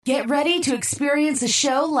Get ready to experience a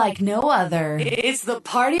show like no other. It's the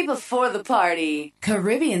party before the party.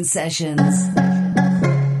 Caribbean Sessions.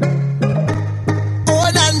 Oh,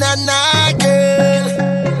 na, na, na, girl.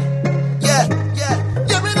 Yeah,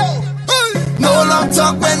 we know. Hey. No long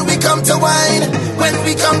talk when we come to wine. When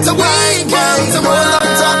we come to wine, girl. No long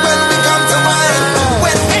talk when we come to wine.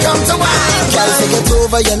 When we come to wine, girl. Take it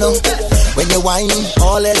over, you know. When you whine,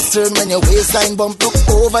 all heads turn when your waistline bump. Look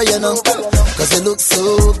over, you know. Cause you look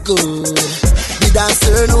so good. The dance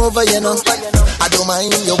turn over, you know. I don't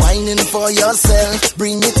mind you whining for yourself.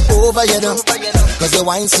 Bring it over, you know. Cause you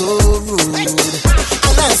whine so rude.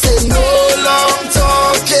 And I say no long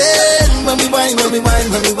talking. When we whine, when we whine,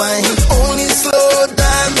 when we whine. Only slow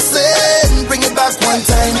dancing. Bring it back one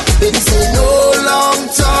time. Baby say no long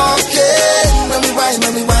talking. When we whine,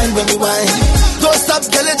 when we whine, when we whine. Don't stop,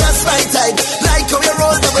 girl, you just right time. Like how you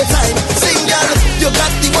roll every time. Sing, girl, you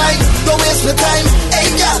got the wine. Don't waste my time. Hey,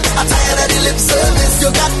 girl, I'm tired of the lip service. You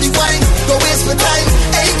got the wine. Don't waste my time.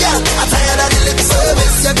 Hey, girl, I'm tired of the lip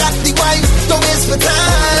service. You got the wine. Don't waste my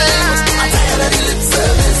time. I'm tired of the lip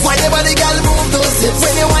service. Why everybody, girl, move those hips?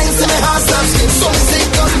 When you wine, see my heart stop skip. So me say,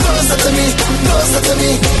 come closer to me. Closer to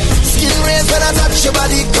me. Skin raise when I touch your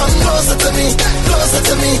body. Come closer to me. Closer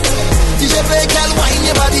to me. DJ play, girl, wine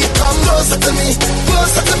your body. Come closer to me.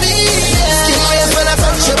 Closer to me. Skin raise when I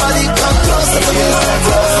touch your body. Come closer to me.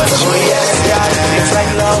 Closer to me. It's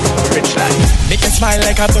like love, rich life. Make it smile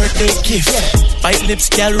like a birthday gift. Bite lips,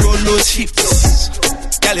 girl, roll those hips.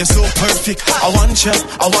 Girl, you're so perfect. I want you,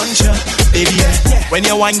 baby. Yeah. When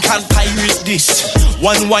your wine can't pirate this.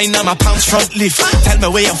 One wine, I'm a pounds front lift. Tell me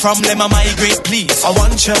where you're from, let me migrate, please. I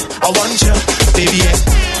want you, baby. Yeah.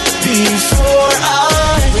 Before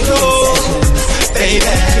I go, baby,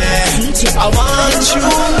 I want you to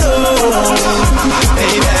know,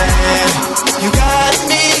 baby, you got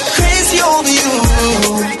me crazy over you.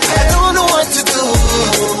 I don't know what to do,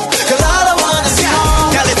 'cause all I want is you.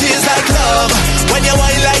 Girl, it feels like love when you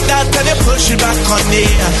whine like that and you push it back on me.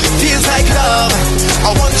 Feels like love.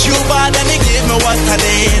 I want you bad and you give me what I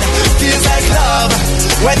need. Feels like love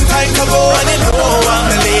when time to go and you know I'm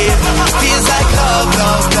the lead. Feels like love,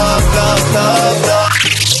 love, love, love, love, love.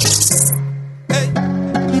 Hey.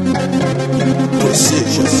 What's it?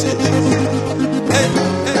 Hey.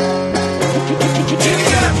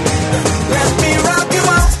 Let me rock you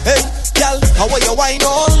out. Hey, girl, how are you wine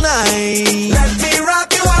all night? Let me rock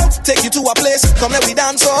you out. Take you to a place, come let me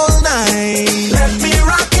dance all night. Let me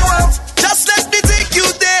rock you out. Just let me take you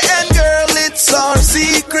there, and girl, it's our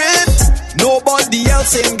secret. Nobody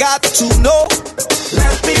else ain't got to know.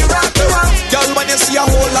 Let me rock you out. Girl, when you see a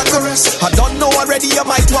whole lot of rest, I don't know already, you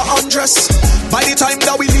might want undress. By the time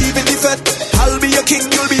that we leave in the fed, I'll be your king,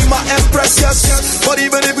 you'll be my empress, yes. But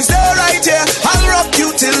even if we stay right here, I'll rock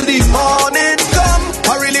you till the morning come.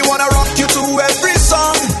 I really wanna rock you to every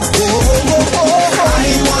song. I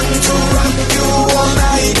want to rock you all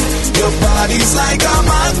night. Your body's like a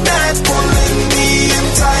magnet pulling me in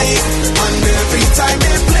tight. And every time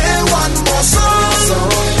they play one more song,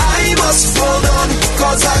 I must hold on,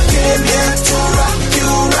 'cause I came here to rock you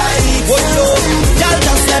right. Whoa, y'all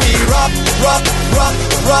just let me rock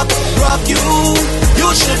you. You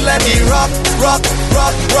should let me rock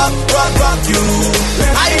you.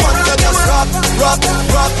 I want to just rock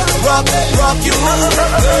you.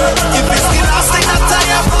 If it's the last thing that I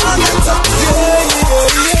have to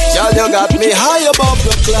Y'all, you got me high above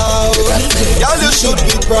the clouds. Y'all, you should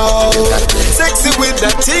be proud. Sexy with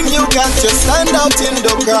that thing you got, just stand out in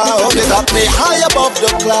the crowd. You got me high above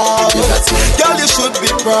the clouds. Girl, you should be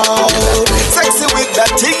proud. Sexy with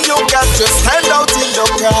that thing you got, just stand out in the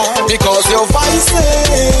crowd. Because your voice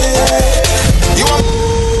you are.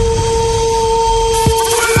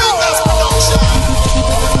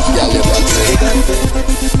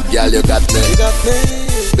 Girl, you got me.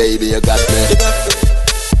 Baby, you got me.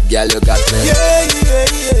 Girl, you got me.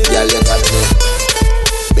 Girl, you got me.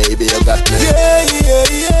 Baby, you got me.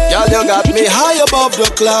 Girl, you got me high above the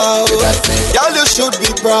clouds. Girl, you should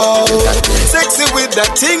be proud. Sexy with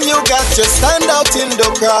that thing you got, just stand out in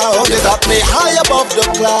the crowd. You got me high above the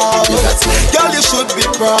clouds. Girl, you should be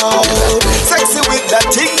proud. Sexy with that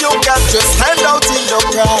thing you got, just stand out in the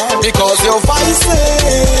crowd. Because your voice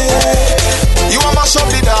you want mash up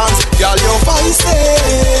the dance. Girl, your voice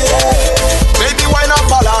baby, why not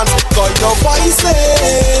balance? Cause your voice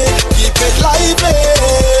keep it lively.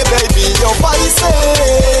 Baby, your voice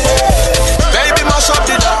baby, mash up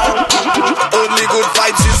the dance. Only good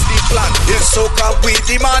vibes is the plan. It's soca with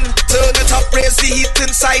the man. Turn it up, raise the heat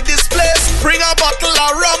inside this place. Bring a bottle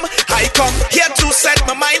of rum. I come here to set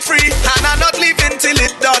my mind free, and I'm not leaving till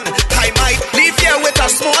it's done. I might leave here with a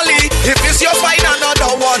smallie. If it's your find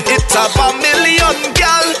another one,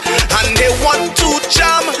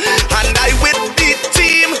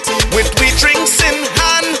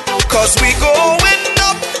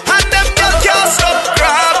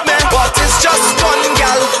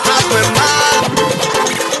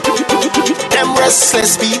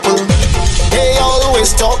 restless people. They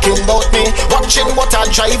always talking about me, watching what I'm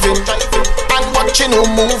driving, and watching who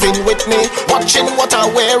moving with me, watching what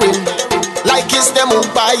I'm wearing. Like it's them who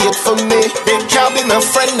buy it for me. They can't be my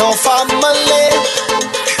friend or family.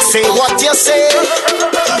 Say what you say,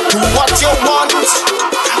 do what you want.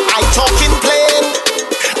 I talking plain,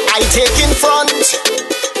 I take in front.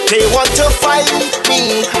 They want to fight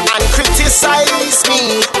me and criticize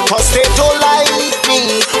me, cause they don't like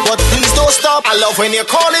me. But please don't stop. I love when you're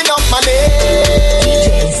calling up my name.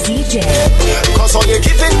 DJ, cause all you're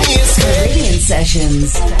giving me is Caribbean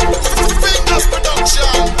Sessions. Fingers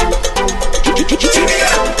production.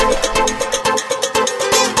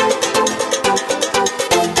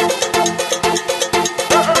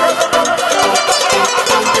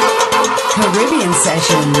 Caribbean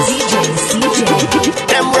Sessions. DJ.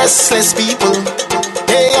 Them restless people,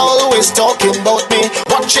 they always talking about me,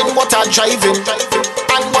 watching what I'm driving,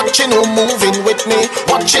 and watching who moving with me,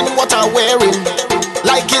 watching what I'm wearing.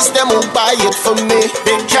 Like it's them who buy it for me.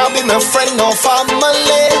 They can't be my friend or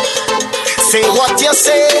family. Say what you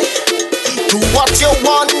say, do what you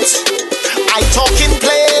want. I talking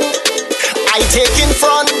plain, I take in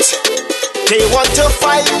front. They want to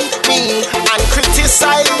fight me and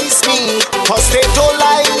criticize me, cause they don't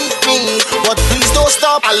like me. But please don't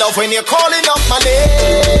stop. I love when you're calling up my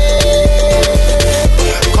name,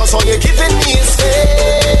 cause all you're giving me is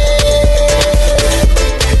faith.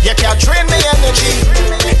 You can't drain my energy,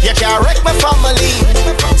 you can't wreck my family.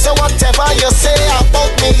 So whatever you say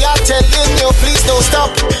about me, I'm telling you, please don't stop.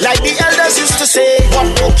 Like the elders used to say,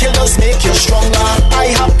 what no killers make you stronger. I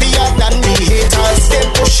happier than the haters. They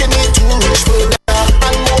pushing me to reach further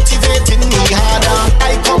and motivating me harder.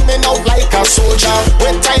 I coming out like a soldier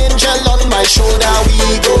with an angel on my shoulder.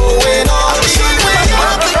 We going on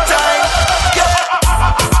the time.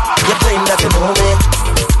 You claim that you know me,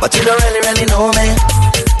 but you don't really know me.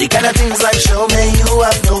 The kind of things like show me, you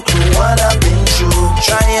have no clue what I've been through.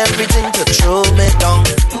 Try everything to throw me down,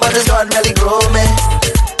 but it's God really grow me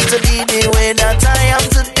to be the way that I am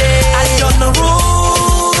today. I don't know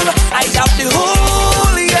rule, I have the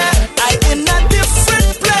whole, yeah. I in a different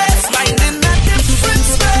place, mind in a different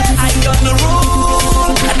space. I don't know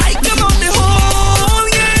rule, and I come on the whole,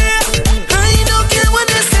 yeah. I don't care what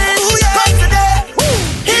they say, but today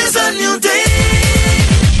is a new day.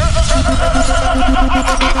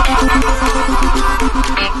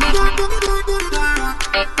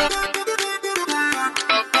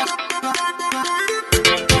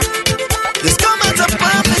 This come at a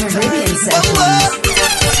perfect time.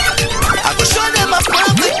 I will show them a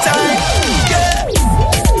perfect time. Yeah.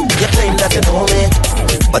 You claim that you know me,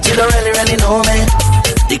 but you don't really know me.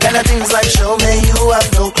 The kind of things like show me, you have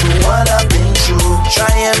no clue what I've been through. Try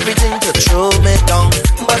everything to throw me down,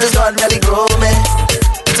 but it's God really grow me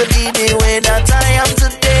to be the way that I am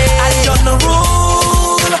today. I don't know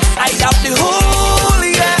rule, I have the whole,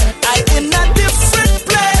 yeah. I in a different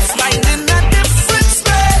place, mind in a different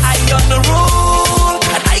space. I don't know rule,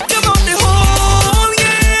 and I come on the whole,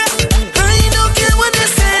 yeah. I don't care what they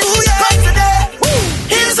say, but today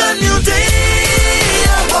is a new day.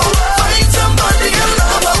 Find somebody you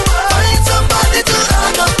love, find somebody to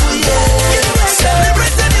hug up to, yeah.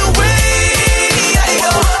 Celebrate a new way.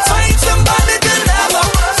 Find somebody to love,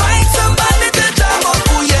 find somebody to jam up,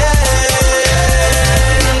 oh yeah.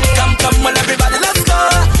 Come, well everybody let's go.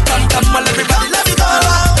 Come, well everybody let's go.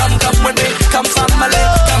 Come with me, come family.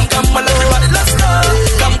 Come, well everybody let's go.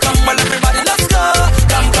 Come, well everybody let's go.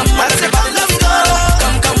 Come, well everybody let's go.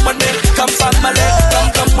 Come with me, come family.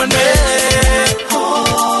 Come with me.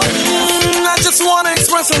 I just wanna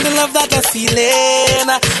express the love that I'm feeling,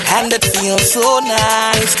 and it feels so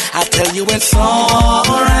nice. I tell you it's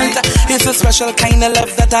alright. It's a special kind of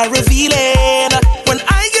love that I'm revealing when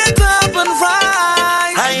I get up and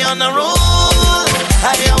rise. I on the road,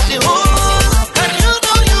 I out the hole, and you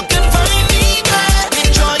know you can find me there,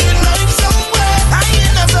 enjoying life somewhere. I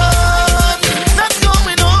in the sun, not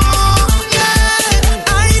going home,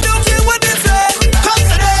 yeah. I don't care what they say, 'cause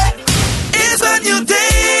today is a new day.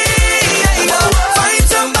 Find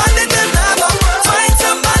somebody to love, find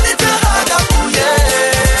somebody to hug up, oh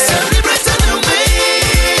yeah. Celebrate a new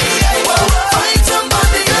day. Find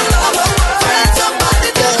somebody to love, find somebody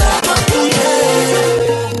to hug up, oh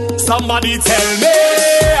yeah. Somebody tell me,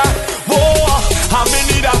 whoa, I'm in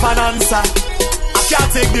need of an answer. I can't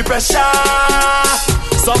take the pressure.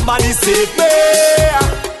 Somebody save me,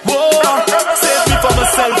 whoa, save me from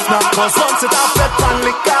myself now. 'Cause once it I've fed and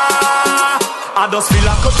liquor, I just feel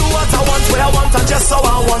I could do what I want, where I want, and just how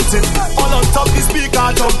I want it. All on top the speaker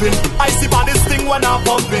jumping, I see by this thing when I'm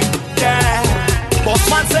bumping, yeah. Boss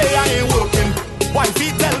man say I ain't working,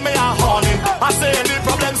 wifey tell me I'm horny. I I say any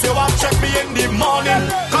problems you have, check me in the morning.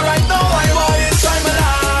 Cause right now I want to enjoy my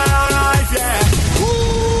life, yeah. Ooh,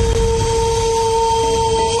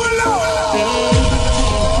 Lord.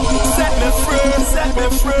 Set me free, set me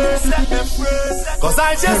free, set me free. Cause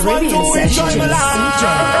I just want to enjoy my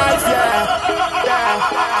life, yeah.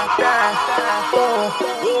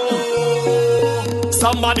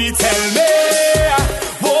 Somebody tell me,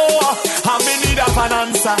 whoa, I'm in need of an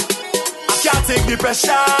answer. I can't take the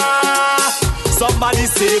pressure. Somebody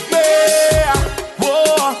save me,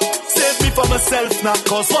 whoa, save me from myself now.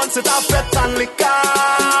 Cause once it affect and liquor,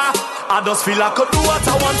 I just feel I could do what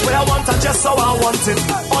I want, where I want, and just how I want it.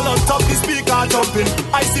 All on top, the speaker jumping.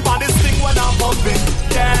 I see by this thing when I'm bumping,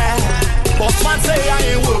 yeah. Boss man say I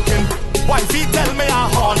ain't working. Wifey tell me I'm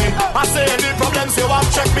horny. I say any problems you have,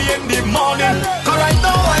 check me in the morning. Cause right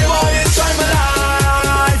now I want to enjoy my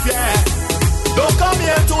life, yeah. Don't come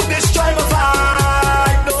here to destroy my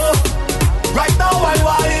vibe, no. Right now I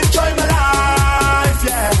want to enjoy my life,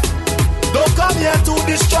 yeah. Don't come here to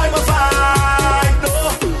destroy my vibe, no.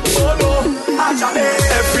 Oh no,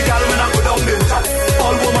 every girl when I go down there,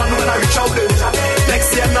 all woman when I reach out there.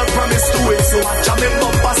 Next year not promise to it, so I'm jamming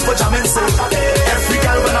bumpers for jamming say. Every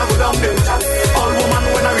girl when I go down there, all woman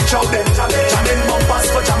when I reach out there. Jamming bumpers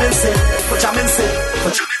for jamming say, for jamming say,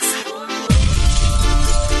 for jamming say.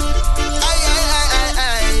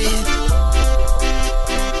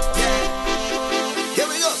 Here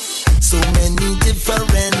we go. So many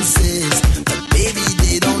differences, but baby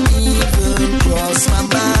they don't even cross my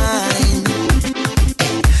mind.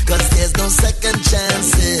 Cause there's no second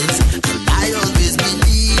chances, and I always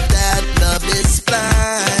believe that love is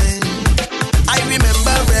blind. I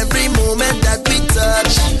remember every moment that we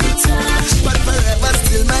touch, but forever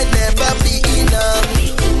still might never be enough.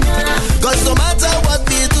 Cause no matter what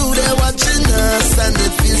we do, they're watching us, and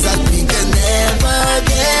it feels like we can never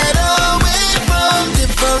get away from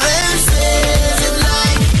differences in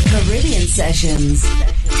life. Caribbean Sessions.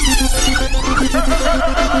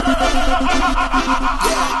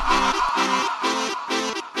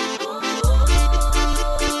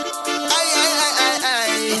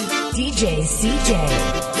 DJ CJ.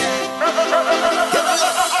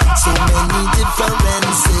 So many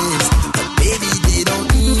differences, but baby they don't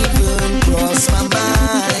even cross my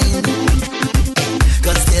mind.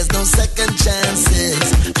 Cause there's no second chances,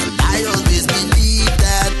 and I always believe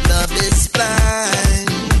that love is blind.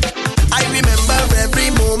 I remember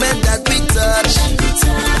every moment that we touch,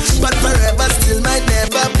 but forever still might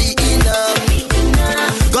never be enough.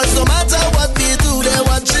 Cause no matter what we do, they're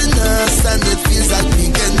watching us, and it feels like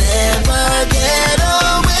we can never get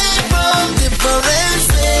away from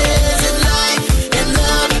differences in life, in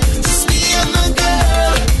love. Just me and my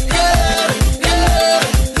girl, girl, girl.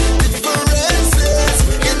 Differences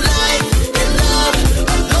in life, in love.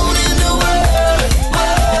 Alone in the world,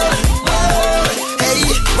 world, world. Hey,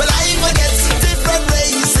 well I forget different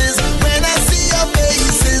races when I see your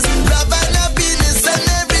faces. Love and happiness and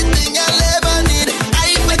everything I'll ever need. I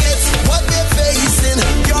forget what we're facing.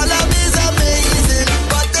 Your love is amazing,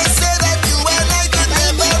 but they say that you and I could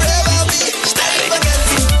never ever be. I forget.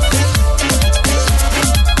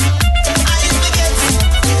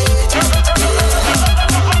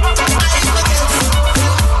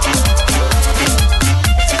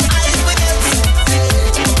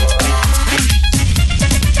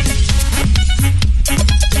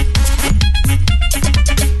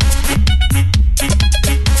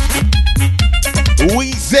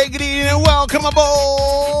 We say good evening and welcome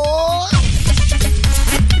aboard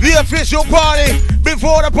the official party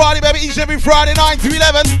before the party, baby. Each and every Friday 9 to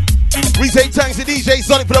 11. We say thanks to DJ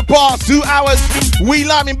Sonic for the past 2 hours. We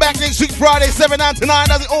lining back next week Friday 7 9 to 9.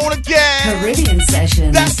 Does it all again? Caribbean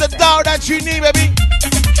Sessions. That's the dial that you need, baby.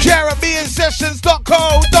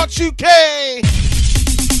 CaribbeanSessions.co.uk.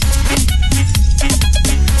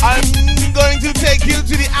 I'm going to take you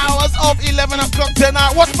to the hours of 11 o'clock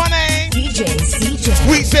tonight. What's my name? DJ CJ.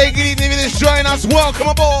 We say good evening if you're just joining us. Welcome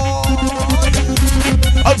aboard.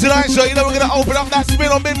 Up tonight's show, you know we're going to open up that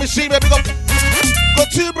spin on Big Machine, baby. Got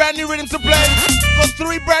 2 brand new rhythms to play. Got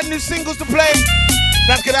 3 brand new singles to play.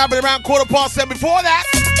 That's going to happen around 7:15. Before that,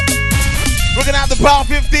 we're going to have the Power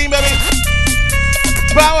 15, baby.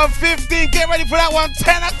 Power 15. Get ready for that one.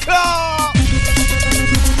 10 o'clock.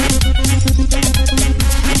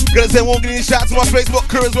 Gonna send one getting shout out to my Facebook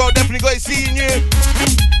crew as well. Definitely got to see you.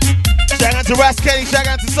 Shout out to Ras Kenny, shout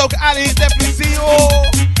out to Soca Ali. Definitely see you all.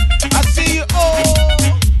 I see you all.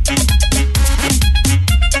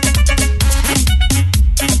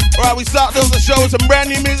 Alright, we start the show with some brand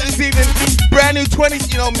new music this evening. Brand new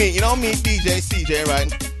 20s. You know me, DJ CJ,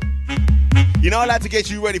 right? You know I like to get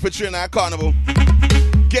you ready for Trinidad Carnival.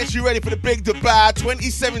 Get you ready for the Big Dubai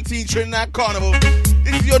 2017 Trinidad Carnival.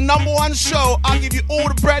 This is your #1 show. I'll give you all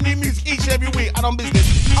the brand new music each and every week. And on business,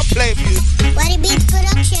 I'll play it for you. What a beat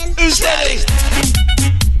production. Who's ready?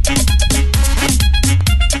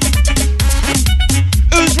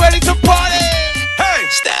 Who's ready to party? Hey,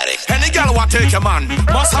 static. Any girl want take your man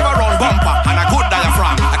must have a round bumper and a good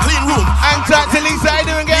diaphragm, a clean room. And to Lisa, how you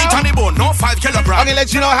doing, girl? Meat on the bone, no 5 kilograms. I'm gonna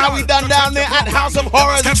let you know how we done down there at House of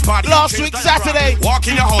Horrors last week Saturday. Walk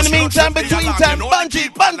in your house. In the meantime, between time, bungee.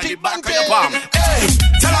 Hey,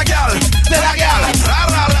 tell a girl. Ra,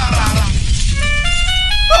 ra, ra, ra.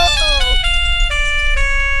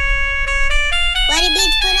 What a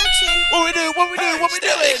beat production. What we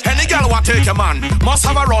doing? Any girl want take your man must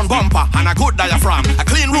have a round bumper and a good diaphragm, a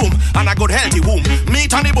clean room and a good healthy womb.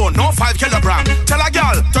 Meat on the bone, no 5 kilograms. Tell a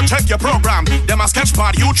girl to check your program. Them a sketch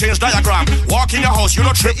pad, you change diagram. Walk in your house, you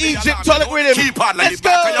don't trip. The Egypt toilet rhythm. Keypad like Let's the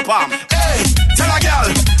back go. of your palm. Hey, tell a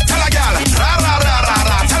girl. Ra, ra, ra, ra,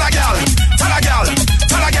 ra. Tell a girl.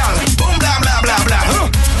 Boom, blah, blah, blah, blah.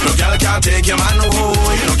 No girl can't take your man, oh.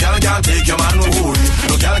 No girl can't take your man, oh.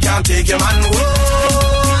 No girl can't take your man, oh.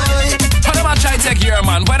 How them a try take your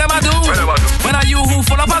man? What them a do? When are you who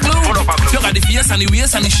full up a glue? Look at the face and the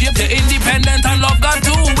waist and the shape. You're independent and love God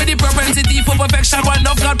too. With the propensity for perfection, one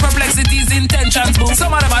of God perplexities, intentions boo.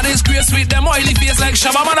 Some of them are disgrace with them oily face like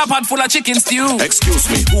Shabba man a pot full of chicken stew. Excuse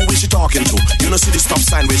me, who is she talking to? You know see the stop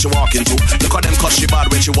sign where she walking to. Look at them cause she bad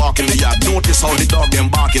when she walk in the yard. Notice how the dog them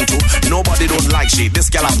barking to. Nobody don't like she. This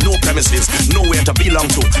girl have no premises, nowhere to belong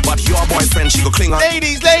to. But your boyfriend she go cling on.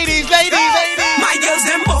 Ladies. My girls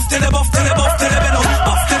them buff till they buff till they buff till they bend up.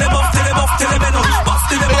 Buff till they buff till they buff till they bend up. Buff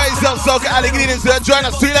till they Look at yourself, Soca Alligators. Join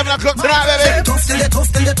us 11 o'clock tonight, baby.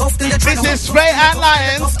 This is Spray and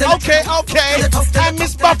Lions. Okay. And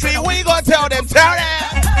Miss Buffy, what you gonna tell them? Tell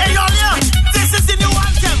them. Hey, yo, Leo, this is the new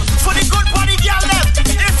anthem for the good body girl left.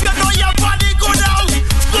 If you know your body good now,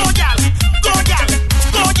 go girl.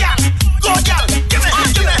 Give me.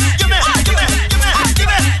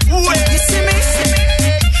 You see me?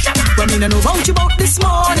 But me no know about you about this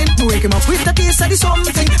morning. We wake him up with the taste of the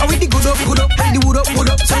something. And with the good up, and the wood up.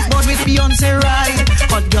 So it's born with Beyonce right.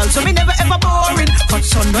 Hot girl, so me never ever boring. Hot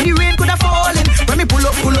sun when the rain could have fallen. When me pull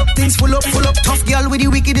up, things full up. Tough girl with the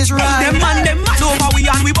wickedest right. Them man over we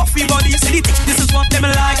and we buffy body. Say the this is what them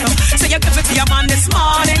like. Say you give it to your man this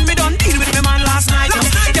morning. Me don't deal with me man last night.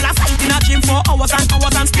 Girl I fight in a gym for hours and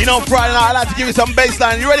hours and. You know, Friday night I like to give you some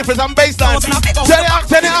bassline. You ready for some bassline? Turn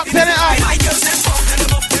it up. My girls them buff till they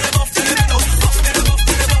buff till they buff till they bend up.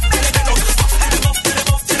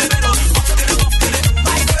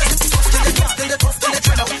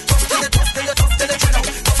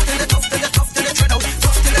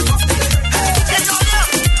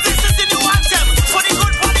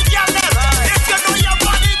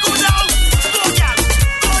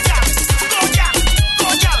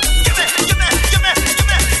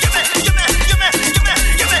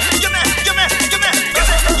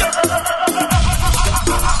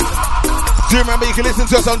 Do remember you can listen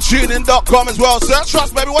to us on TuneIn.com as well. Search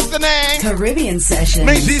us, baby. What's the name? Caribbean Session.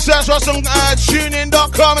 Make sure you search us on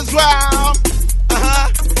TuneIn.com as well.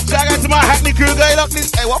 Shout out to my Hackney crew. Go look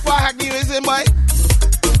this. Hey, what part of Hackney is it, boy?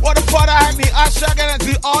 What the part of Hackney? I shout out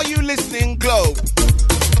to Are You Listening Globe?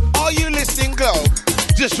 Are You Listening Globe?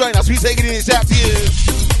 Just join us. We taking this out to you.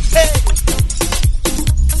 Hey.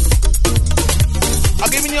 I'm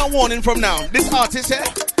giving you a warning from now. This artist here,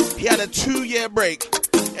 he had a 2-year break.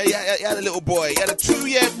 He had a little boy. He had a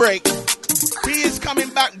 2-year break. He is coming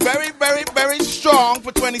back very, very, very strong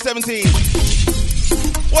for 2017.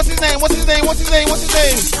 What's his name? His name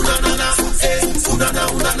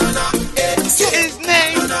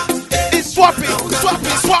is Swappy.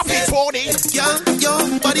 Forty.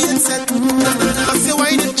 Young body and set. I say why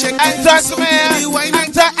didn't check. Enter Samir.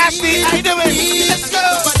 Enter Ashley. How you doing? Let's go.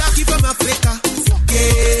 Badaki from Africa.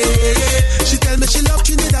 Yeah. She tell me she love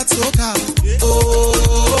Trinidad soca.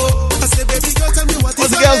 Oh. I say baby girl tell me what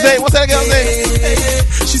What's the girl's name? What's that girl's name?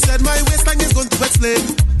 She said my waistline is going to explain.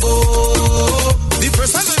 Oh. The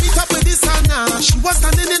first time I meet up with this Anna, she was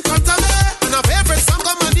standing in front of me, and her favorite song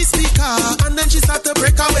come on the speaker, and then she started to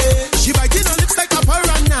break away. She biting her lips like a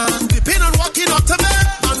piranha, dipping and walking up to me,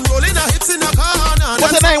 and rolling her hips in a corner.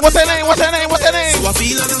 What's her name? So I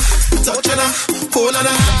feel her, touching her, holding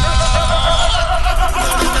her.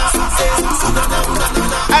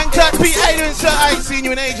 Anchor P, how you doing, sir? I ain't seen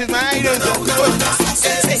you in ages, man. How you doing, sir?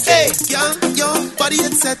 Hey, young body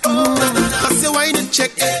and set. I say wine and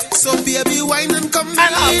check. So baby, wine and come in.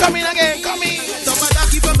 Come in again, come in.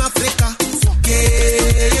 Badaki from Africa.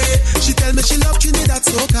 Yeah, she tell me she love Trinidad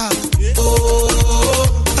soca.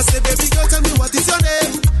 Oh, I say baby girl, tell me what is your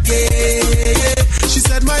name? Yeah, she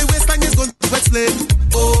said my display.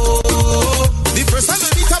 Oh, the first time I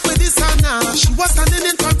meet up with this Anna, she was standing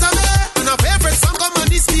in front of me, and her favorite song come on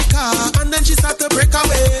the speaker, and then she started to break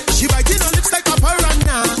away. She biting her lips like a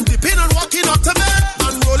piranha, dipping and walking up to me,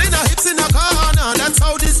 and rolling her hips in the corner. That's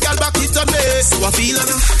how this girl back it on me. So I feel on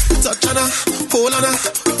her, touch on her, hold on her,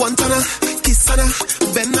 want on her, kiss on her,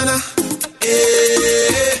 bend on her.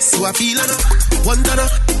 Yeah. So I feel on her, want on her,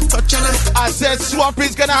 touch on her. I said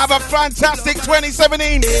Swampy's gonna have a fantastic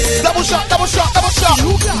 2017. Yeah. Double shot, double shot, double shot.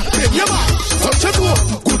 You got it, yeah man. Touch your toe,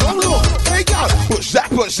 go down low. Hey girl, push that,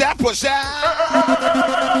 push that, push that.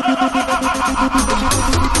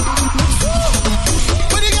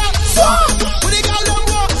 What you got? Swap. What you got?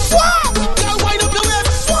 Swap. Girl, wind up your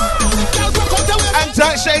waist. Swap. Girl, rock up your waist. And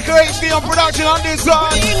Tight Shaker HD on production on this one.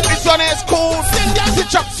 This one is cool.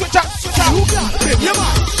 Switch up, switch up, switch up. You got it, yeah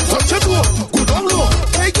man. Touch your toe, go down low.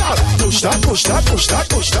 Hey girl, push that, push that, push that,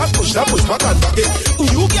 push that, push that, push back and back it.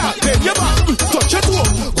 You got it, yeah man. Touch your toe,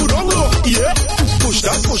 go down low. Yeah. Push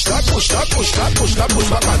that, push that, push that, push that, push that, push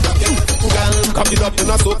back and back it. Girl, come it up in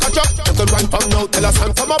a so catch up. You can wind from now till the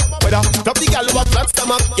sun come up. Whether drop the girl over flat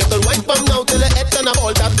stomach. You can wind from now till the head turn up.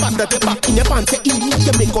 All that fat that you pack in your pants.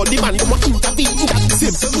 You make all the man you want to intervene. That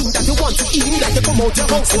same to me that you want to eat. Like you come out your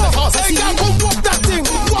house in the house. Hey girl, come walk that thing,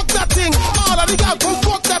 walk that thing. All of the girl come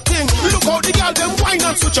walk that thing. Look how the girl them wine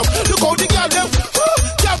and switch up. Look how the girl them,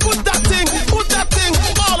 girl put that thing, put that thing.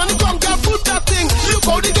 All of the ground girl put that thing. Look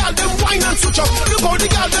how the girl them wine and switch up. Look how the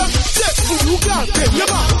girl them, you girl, yeah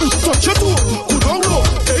man, touch your toe, go down low.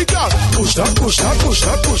 Hey girl, push that, push that, push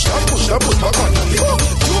that, push that, push that, push back on. You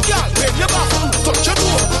girl, yeah man, touch your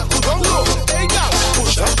toe, go down low. Hey girl,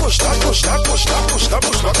 push that, push that, push that, push that, push that,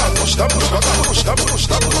 push back on, push that, push back on, push that, push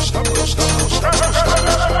that, push that, push that, push that, push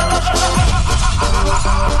that.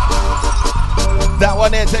 That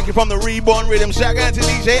one there taken from the Reborn Rhythm. Shout out to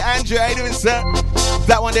DJ Andrew. How you doing, sir?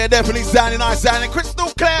 That one there definitely sounding nice, sounding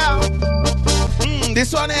crystal clear.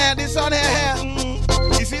 This one here, this one here.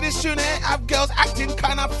 You see this tune here? Have girls acting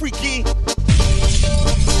kind of freaky.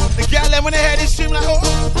 The girl them when they hear this tune like,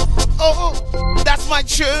 oh, that's my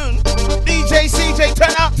tune. DJ CJ,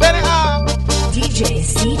 turn it up. DJ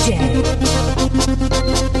CJ.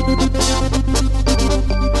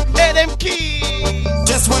 Hey, them keys.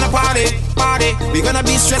 Just wanna party. We gonna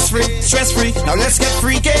be stress-free. Now let's get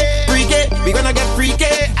freaky. We gonna get freaky.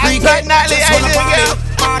 Just wanna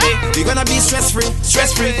party. We gonna be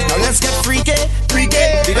stress-free. Now let's get freaky. We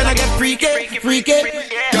gonna get freaky.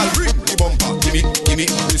 Girl, bring the bumper. Gimme,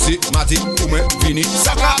 Missy, Matty, Ume, Vini,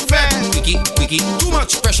 Saka, Fed. Wiki, too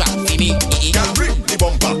much pressure. Gimme. Girl, bring the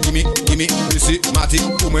bumper. Gimme, Missy, Matty,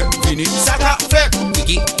 Ume, Vini, Saka, Fed.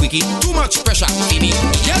 Wiki, too much pressure. Gimme.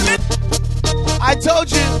 I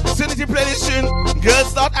told you, as soon as you play this tune, girls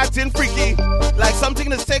start acting freaky. Like something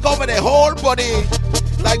to take over their whole body.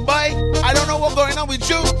 Like, boy, I don't know what's going on with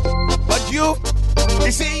you, but you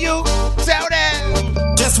see you, tell them.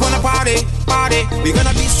 Just wanna party. We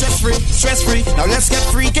gonna be stress-free. Now let's get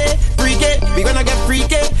freaky. We gonna get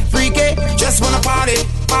freaky. Just wanna party.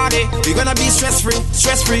 We gonna be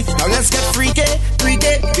stress-free. Now let's get freaky.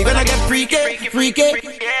 We gonna get freaky.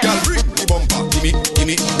 Girl, bring the bumper.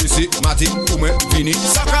 Gimme, Missy, Matty, Ume, Vini,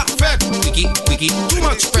 Saka, Fed. Wiki, too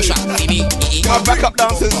much pressure. Gimme. Back up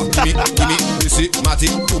dancers. Gimme, Missy, Matty,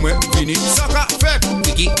 Ume, Vini, Saka, Fed.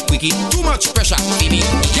 Wiki, too much pressure. Gimme.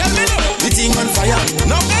 The thing on fire.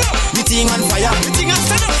 No. The thing on fire.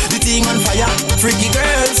 The thing on fire. Freaky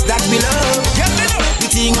girls that we love. The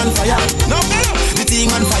thing on fire. No. The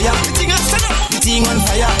thing on fire. The thing on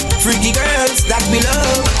fire. Freaky girls that we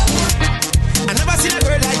love. I never seen a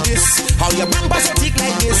girl like this. How your bumper so thick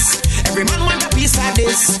like this? Every man want a piece like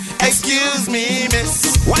this. Excuse me,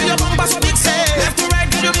 miss. Why your bumper so big, say? Left to right,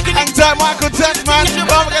 girl, you making it. Anytime Michael Jackman,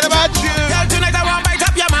 don't forget about you. Girl, tonight I want bite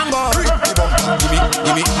up your mango.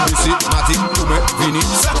 Gimme, Missy, Matty, Ume, Vini,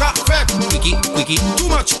 Saka, Fed. Wiki, too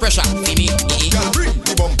much pressure. Gimme. Girl, bring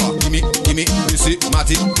the bumper. Gimme, Missy,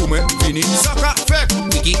 Matty, Ume, Vini, Saka, Fed.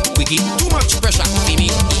 Wiki, too much pressure.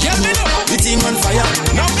 Gimme. The thing on fire.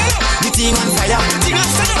 No. The thing on fire.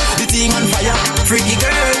 The thing on fire. Freaky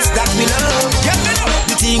girls that we love.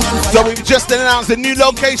 The thing on fire. So we've just announced a new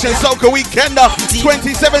location, Soca Weekender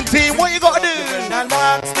 2017. What you gotta do?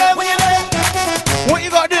 What you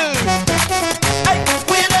gotta do?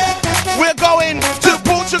 We're going to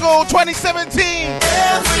Portugal 2017.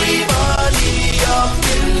 Everybody up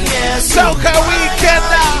in here. Soca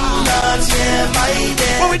Weekender.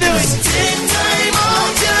 What we doing? Take time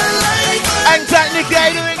out your life. Hang tight, Nicky, how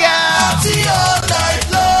you doing, girl? Party all night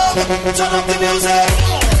long. Turn up the music.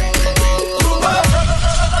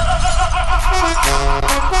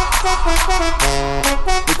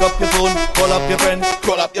 Pick up your phone, call up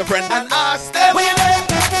your friend, and ask them.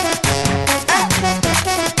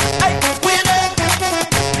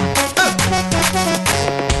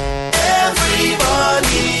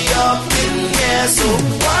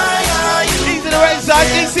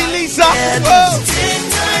 Alongside Easy Lisa. Take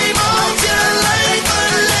time out your life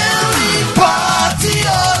and let me party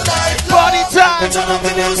all night long. Party time. Turn up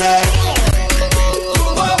the music.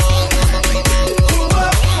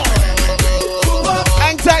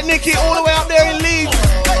 Hang tight, Nikki, all the way up there in Leeds.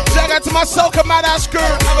 Shout out to my soca madhouse crew.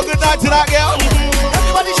 Have a good night tonight, girl.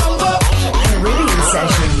 Everybody jump up. Caribbean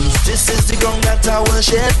Sessions. This is the ground that I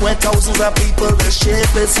worship, where thousands of people will shape.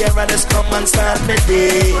 This year I just come and start my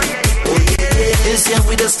day. Oh yeah, this year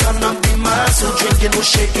we just turn up the mass. Who drinking, who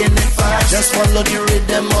shaking and fast. Just follow the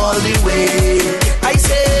rhythm all the way. I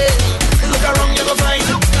say, look around, you go find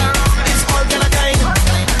it's all kind of kind.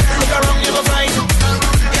 Look around, you go find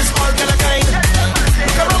it's all kind of kind.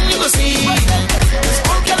 Look around, you go see it's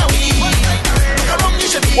all kind of weed. Look around, you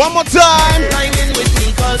should be. One more time. Rhyming with me,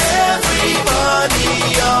 'cause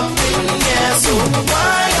everybody up in here, so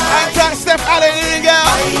why Hang tight, Steph Allen, here you go.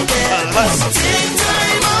 take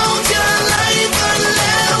time out your life and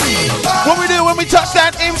let me party. What we do when we touch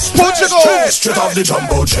that in Portugal? Straight off the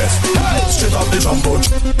jumbo jet. Straight off the jumbo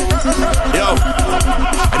jet. Yo, I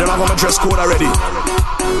don't have my dress code already.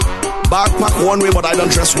 Backpack one way, but I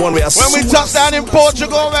don't dress one way. When we touch down in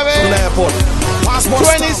Portugal, From the baby. airport. Passport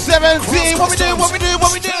 2017. What we do? What we do?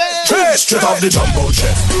 What we do? Straight off the jumbo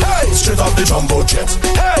jet. Hey, straight off the jumbo jet.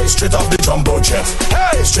 Hey, straight off the jumbo jet.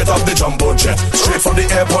 Hey, straight off the jumbo jet. Straight from the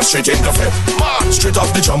airport, straight in the flip. Straight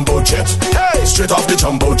off the jumbo jet. Hey, straight off the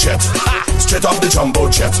jumbo jet. Straight off the jumbo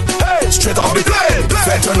jet. Hey, straight off the plane.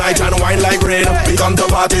 Fed tonight and wine like rain. We come to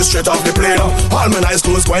party straight off the plane. All my nice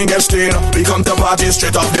clothes going get stained. We come to party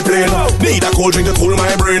straight off the plane. Need a cold drink to cool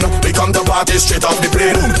my brain. We come to party straight off the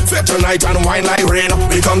plane. Fed tonight and wine like rain.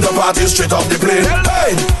 We come to party straight off the plane.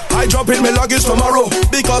 Hey, I drop in my luggage tomorrow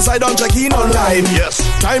because I don't check in online. Yes.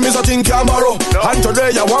 Time is a thing tomorrow. And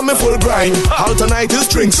today I want me full grind. All tonight is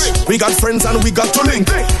drinks. We got friends and we got to link.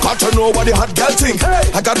 Got to know what the hot girl think.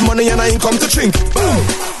 I got money and I ain't come to drink. Boom.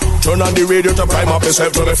 Turn on the radio to prime up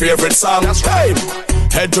yourself to my favorite song. Hey,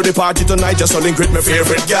 head to the party tonight just to link with my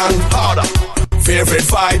favorite gang. Harder. Favorite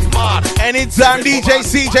vibe. Anytime DJ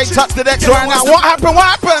CJ touch the decks right now. What happened? What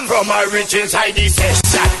happened? From my rich inside the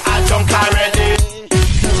session, I drunk already.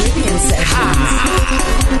 Caribbean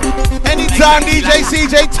Sessions. Anytime DJ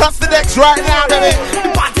CJ touch the decks right now, baby.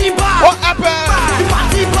 Party bad. What happened?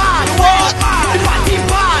 Party bad. What? Party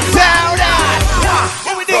bad. Down, down.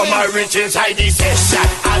 What we From doing? my rich inside the session,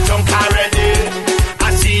 I drunk already. I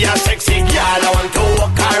see a sexy girl, I want to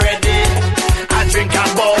walk already. I drink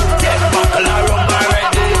about 10 buckle of rum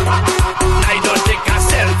already. I don't take a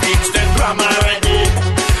selfie, Instagram already.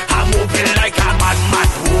 I'm moving like a madman.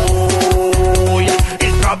 Oh, yeah.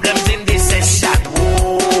 It's problems in this session.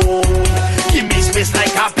 Oh, give me space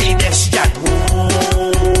like a pedestrian.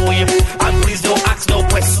 Oh, yeah. And please don't ask no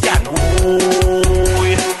question. Oh,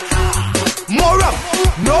 yeah. More up,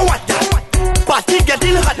 no water. Party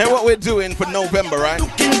getting hot. Hear what we're doing for November, right?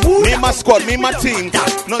 Me and my squad, me and my team,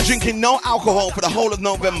 not drinking no alcohol for the whole of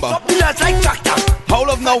November. Whole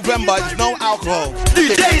of November is no alcohol.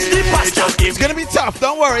 It's gonna be tough,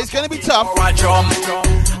 don't worry, it's gonna be tough. But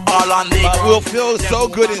we'll feel so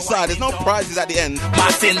good inside. There's no prizes at the end.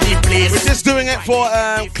 We're just doing it for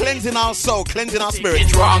cleansing our soul, cleansing our spirit.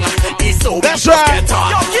 That's right.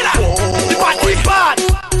 The party bad,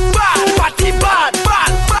 bad, the party bad,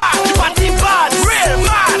 bad, bad, the party bad, real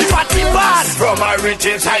man, the party bad. From my rich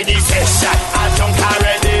inside the session, I drunk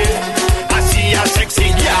already. I see a sexy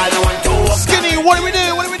girl, I want to walk. Skinny, what do we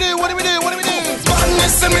do? What do we do? What do we do? What do we do?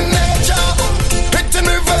 Madness in my nature, hit in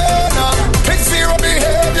my vein, it's zero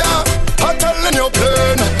behavior. I'm telling you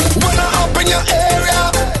plain, when I up in your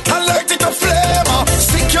area, I like it to flame.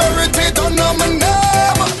 Security don't know my name.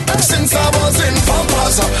 Since I was in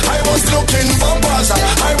Pampers, I was looking bumpers.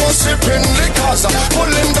 I was sipping liquors,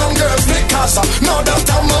 pulling down girls' knickers. Now that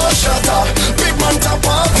I'm a shutter, big man top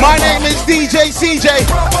up. My name is DJ CJ.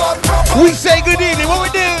 We say good evening. What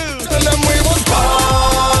we do? Tell them we was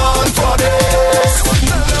born for this.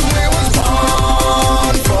 Tell them we was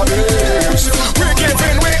born for this. We're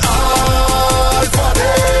giving we all for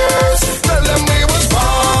this. Tell them we was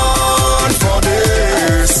born for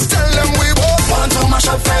this. Tell them we was born to mash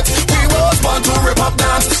up fete. We was born to rip up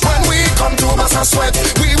dance. When we come to mass and sweat,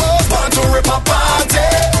 we was born to rip up party.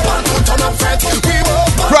 Born to turn up fete. We was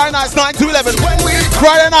born. Friday nights 9 to 11.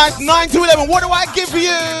 Friday nights 9 to 11. What do I give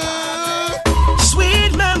you?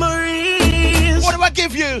 Sweet memories. What do I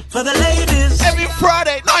give you? For the ladies. Every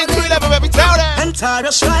Friday 9 to 11, baby. Tell them. And tired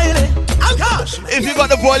of smiling. Oh gosh. If you got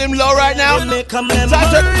the volume low right now, We'll make a time memory.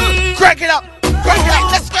 to crank it up. Crank it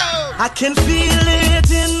up. Let's go. I can feel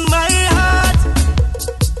it in my heart.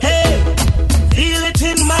 Hey, feel it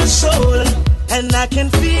in my soul. And I can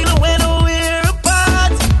feel when we're apart.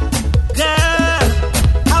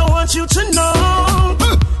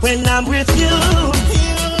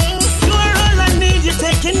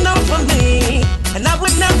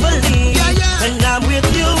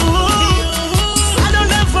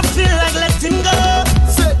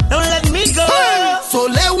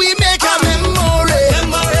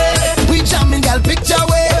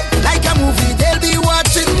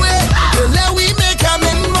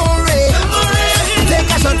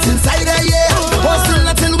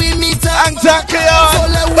 One time, chaos. So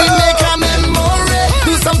let we make a memory.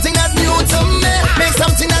 Do something that new to me. Make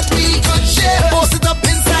something that we could share. Post it up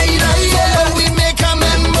inside our ear. So let we make a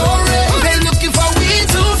memory. They looking for we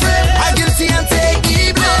to friend. I guilty and take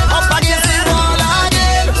it blame. Up against the wall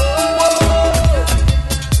again.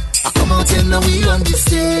 I come out here now we on the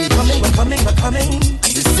stage. We're coming.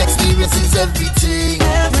 This experience is everything.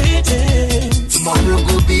 Tomorrow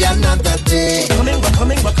will be another day. We're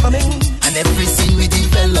coming. And every scene we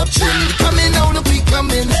develop trend. We coming out, we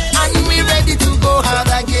coming. And we ready to go hard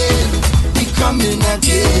again. We coming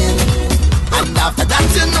again. And after that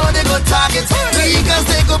you know they go target. Because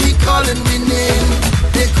they go be calling we name.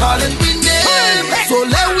 They calling we name. So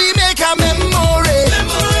let we make a memory.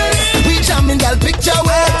 We jamming that picture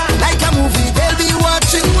way. Like a movie they'll be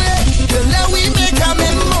watching way. Let we make a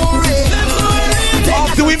memory.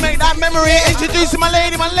 After we make that memory, introducing my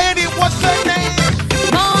lady, what's her name?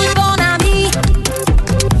 Mon ami.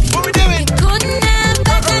 What we doing? Couldn't have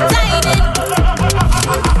better timing.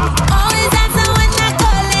 Always answer when I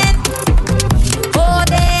call it. All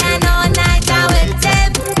day and all night I with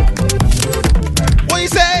them. What you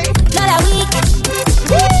say? Not a week.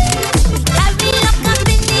 I've been locked up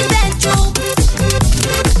in the bedroom.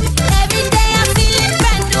 Every day I'm feeling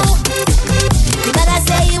brand new. Because I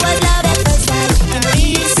say he was love at first sight. And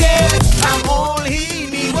he said, I'm all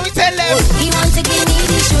he needs. What we tell them? He wants to give me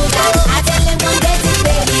the sugar. I tell him come get it,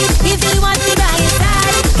 baby. If he wants to buy his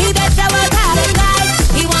side, he better work hard and guide.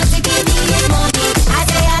 He wants to give me his money. I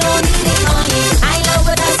say I don't need his money. I love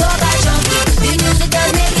with a soca junkie. The music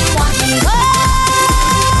does make me want me. Oh,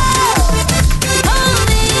 hold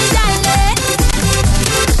me, darling.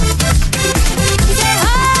 He say,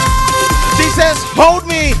 oh. She says, hold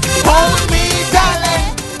me, darling.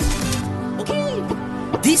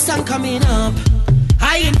 This song coming up,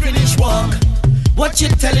 I ain't finished work. What you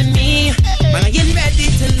telling me? Man, I ain't ready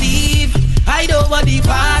to leave. I don't want the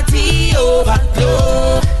party over.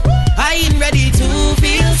 No, I ain't ready to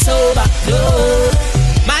feel sober. No,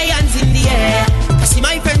 my hands in the air. I see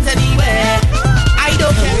my friends anywhere. I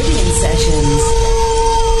don't care. Caribbean Sessions.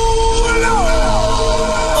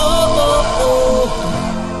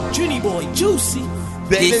 Oh. Trini boy, juicy.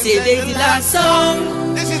 They say they's the last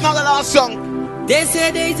song. This is not the last song. They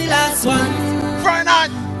say they's the last one. Friday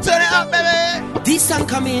night, turn it up, baby. This song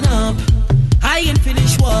coming up, I ain't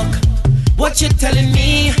finished work. What you telling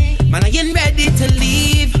me? Man, I ain't ready to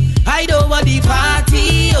leave. I don't want the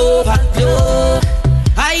party over. No,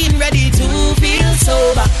 I ain't ready to feel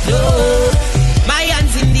sober. No, my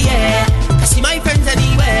hands in the air. I see my friends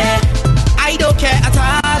anywhere. I don't care at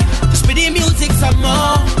all. Just play the music some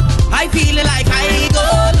more. I feel like I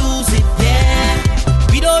go lose it. Yeah,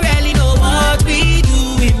 we don't really know what we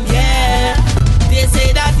doing. Yeah, they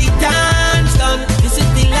say that the time's done. This is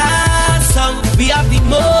the last song. We have the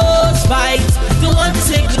most vibes. Don't want to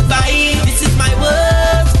say goodbye. This is my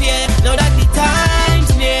worst fear. Now that the time's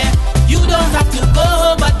near, you don't have to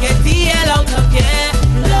go, but get the hell out of here.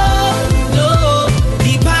 No,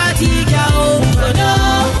 the party can't over.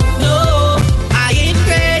 No, I ain't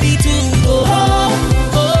ready to go home.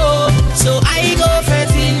 So I go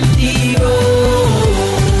first in the road.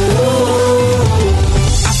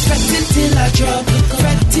 I fret it till I drop.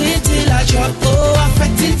 Fret it till I drop. Oh, I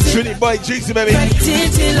fret it till Trini boy, juicy, baby. Fret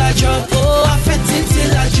it till I drop. Oh, I fret it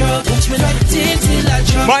till I drop. Watch me fret it till I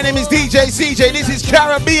drop. My name is DJ CJ. This is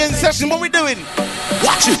Caribbean Session. What we doing?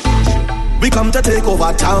 Watch it. We come to take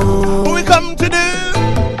over town. What we come to do?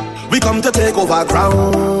 We come to take over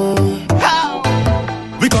ground. How?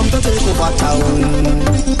 We come to take over town.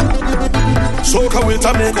 So can we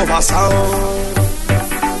to make over sound?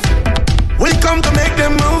 We come to make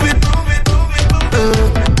them move it.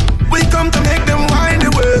 We come to make them wind the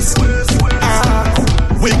waist.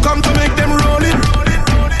 We come to make them roll it.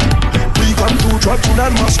 We come to drop to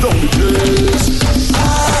that mash down the place.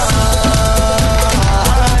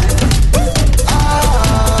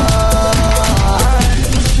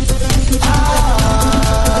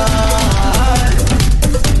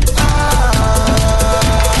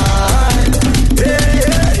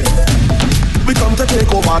 We come to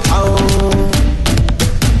take over town.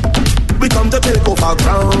 We come to take over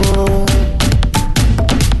ground.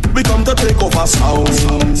 We come to take over sound.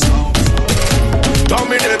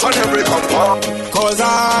 Dominate on every compound. Cause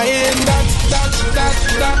I ain't that.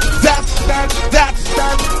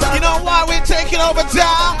 You know why we're taking over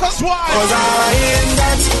town? Cause why? Cause I ain't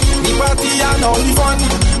that. The party and all the fun.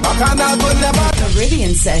 Back and I go never.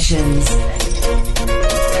 Caribbean Sessions.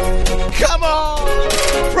 Come on.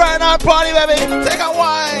 Friday night party, baby. Take a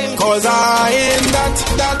wine. Cause I ain't that.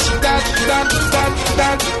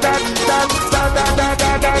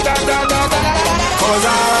 Cause I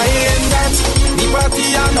ain't that. The party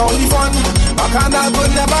and only fun. Bacchanal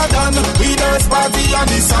good never done. We just party on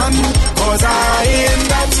the sun. Cause I ain't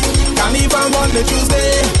that. Carnival Monday,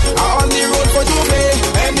 Tuesday. I on the road for Juve.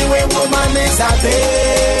 Anyway, woman is a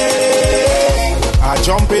day. I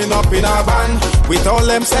jumping up in a van with all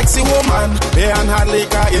them sexy woman. They and hard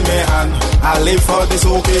liquor in my hand. I live for this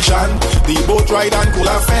occasion. The boat ride and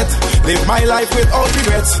cooler fete. Live my life without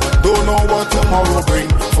regrets. Don't know what tomorrow bring.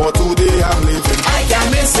 For today I'm living. I can't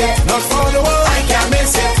miss it. Not for the world. I can't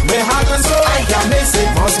miss it. My heart and soul. I can't miss it.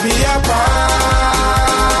 Must be a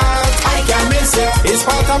part. I can't miss it. It's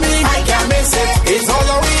part of me. I can't miss it. It's all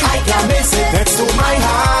of me. I can't miss it. Next to my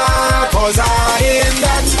heart. Cause I ain't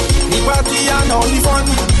that. The party and only fun.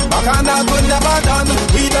 Bacchanal good never done.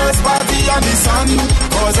 We just party on the sun.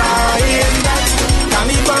 Cause I ain't that.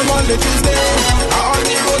 Carnival Monday, Tuesday. I on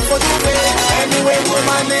the road for today. Anyway,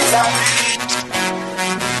 woman is a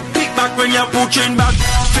Pick back when you're pushing back.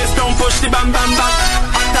 Face down, push the bam bam back.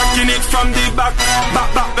 Attacking it from the back.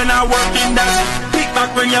 Back when I'm working that. Pick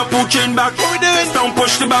back when you're pushing back. What we doing? Face down,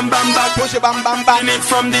 push the bam bam back. Push the bam bam back. Attacking it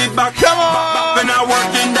from the back. Come on. Back when I'm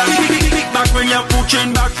working that. Pick back when you're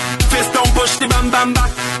pushing back. Face down, push the bam bam back.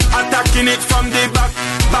 Attacking it from the back.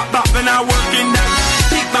 Back when I'm working that.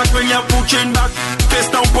 Pick back when you're pushing back. Face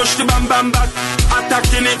down, push the bam bam back.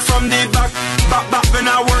 Attacking it from the back. Back when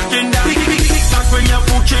I'm working that. Pick back when you're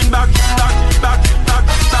pushing back. Back,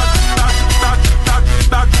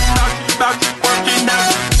 working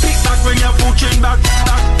that. Pick back when you're pushing back.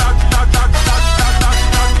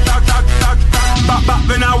 Back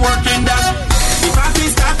when I'm working that. The party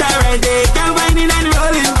start already. Girl whining and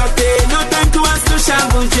rolling back there. No time to ask to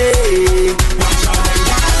shampoo.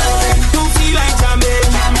 Who feel like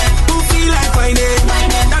jamming? Who feel like whining?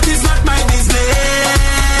 That is not my business.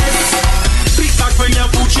 Pick back when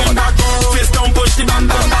you're pushing back. Face down, push the bam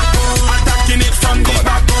bam back. Attacking it from the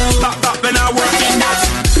back. Back when I'm working that.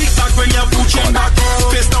 Pick back when you're pushing back.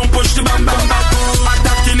 Face down, push the bam bam back.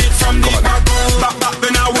 Attacking it from the back. Back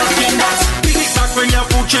when I'm working that. Pick back when you're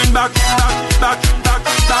pushing back. Back,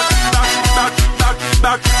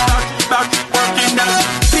 working that.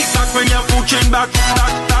 Pick back when you're pushing back.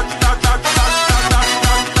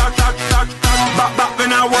 Back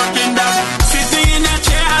when I'm working that. Sitting in a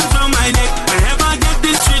chair and from my neck. Whenever I get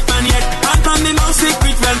this treatment yet, I'm on the no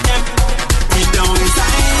secret well kept. We down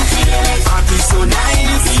inside, party so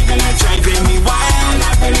nice, driving me wild.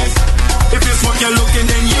 If you smoke you're looking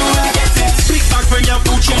then you will get it. Pick back when you're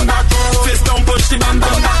pushing back. Face down, push the bam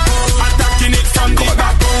bam back. Attacking it from the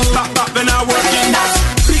back. Back when I'm working that.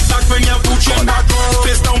 Pick back when you're pushing back.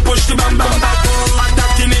 Face down, push the bam bam back.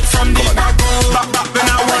 Attacking it from the back. Back when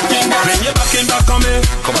I'm working that. Bring your back in back on me.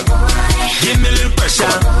 Come on. Give me a little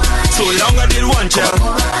pressure. So long I did want you.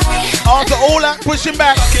 After all that pushing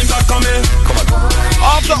back. Back in back on me. Come on.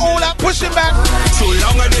 After all that pushing back. So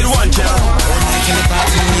long I did want you.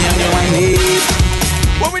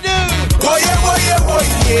 What we do? Oh yeah, oh yeah, oh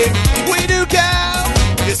yeah. We do, girl.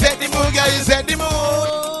 You set the mood, girl. You set the mood.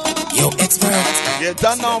 Yo, expert. You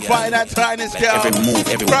done now fighting that tightness, girl. Every move,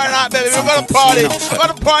 every right out, baby. We're gonna party. We're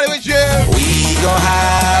gonna party with you. We gon'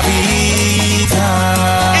 have it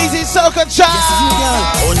on. Easy soca child. Yes, you go.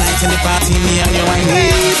 All night in the party, me and you wine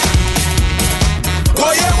it.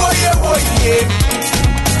 Oh yeah, oh yeah, oh yeah.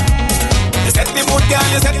 You set the mood, girl.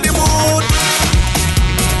 You set the mood.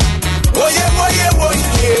 Oh yeah, oh yeah, oh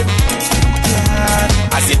yeah.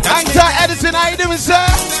 I sit down. Anchor Edison, how you doing, sir?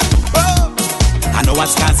 Oh. I know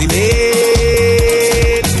what's causing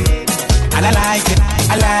it, and I like it,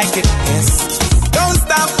 yes. Don't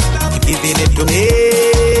stop, keep giving it to me.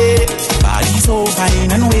 Body so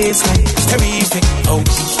fine and waistline terrific. Oh,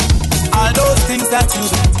 all those things that you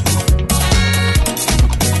do,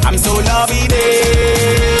 I'm so loving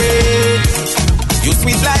it. You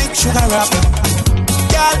sweet like sugar wrapper,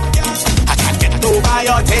 girl. I can't get over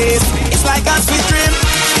your taste. It's like a sweet dream.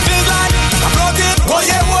 Feels like I'm floating. Oh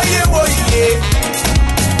yeah, oh yeah, oh yeah.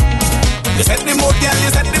 You set the mood, girl, you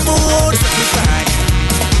set the mood.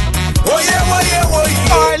 Oh yeah, oh yeah, oh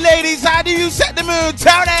yeah. Alright, ladies, how do you set the mood,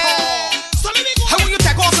 Tony? So let me go. How will you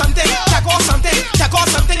take off something? Take off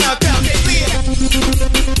something, I'll tell me.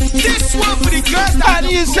 This one for the girls that how do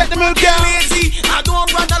you set the mood, girl? Lazy, I don't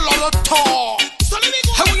run a lot of talk. So let me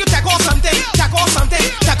go. How will you take off something? Take off something,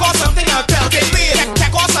 I'll tell me.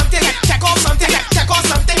 Take off something,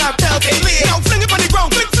 I'll tell me. Now fling it on the ground,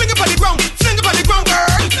 fling it on the ground, fling it on the ground,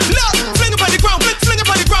 girl. Look, fling it on the ground, fling it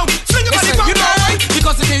on the ground, fling it on the ground, you know why?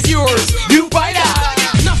 Because it is yours. You buy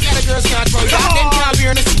that. Enough other girls can't try that. Them can't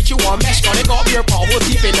bear in the seat. You want mesh, gonna go up your paw, hold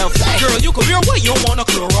deep enough. Girl, you could wear what you want, a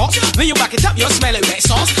Clorox. When you back it up, you smell it like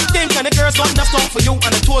sauce. Them kind of girls got enough stuff for you,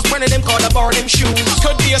 and the toes burning them call the bar them shoes.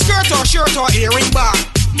 Could be a skirt or shirt watch or earring bar.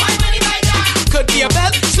 My money by that. Could be a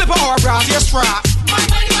belt, slipper or a brassiere strap. My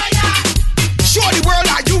money by that. Show the world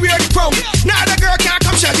that you wear the crown. Now the girl can't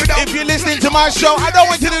come shut you down. If you're listening to my show, I don't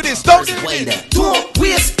want you to do this. Don't do this. Don't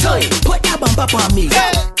waste time. Put that bump up on me.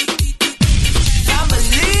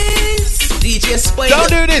 DJ Spider. Don't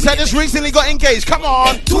do this. I just recently got engaged. Come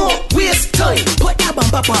on. Don't waste time. Put that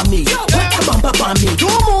bump up on me. Put that bump up on me. Don't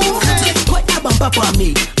move. Put that bump up on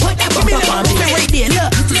me. Put that bump up on me. Right there. Look.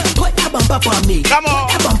 Put that bump up on me. Come on.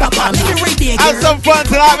 Put that bump up on me. Right there. Have some fun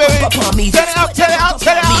tonight, baby. Bump up on me. Turn it up. Turn it up.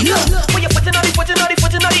 Turn it up. When you put it on the, put it on the, put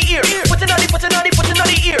it on the ear. Put it on the, put it on the, put it on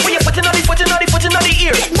the ear. When you put it on the, put it on the, put it on the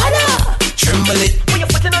ear. Tremble it. When you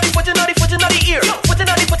put it on the, put it on the, put it on the ear. Put it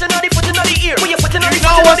on the, put it on the, put it on the ear. When you put it on the, you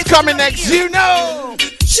know what's coming next. You know.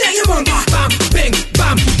 Shake your bum, bam, bing,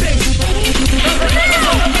 bam, bing.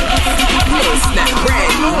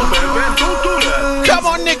 Come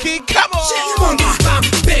on, Nikki. Come on. Shake your bum, bam,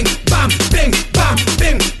 bing, bam, bing, bam,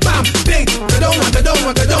 bing, bam, bing. Go down,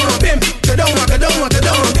 bim. Go down,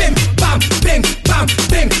 bim. Bam, bing, bam,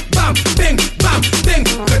 bing, bam, bing, bam, bing.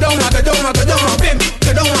 Go down, bim. Go down, bim.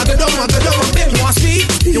 You want speed?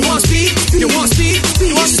 You want speed? You want speed?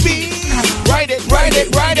 You want speed? Ride it, ride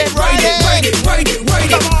it, ride it, ride it, ride it, ride it,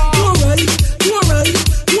 ride it. You alright? You alright?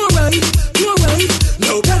 You alright? You alright?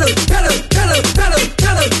 No pedal, pedal, pedal, pedal,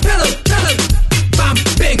 pedal, pedal, pedal. Bam,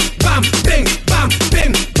 bing, bam, bing, bam,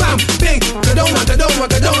 bing, bam, bing. Go down,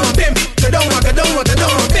 bim. Go down,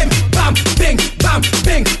 bim. Bam, bing, bam,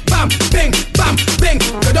 bing, bam, bing, bam, bing.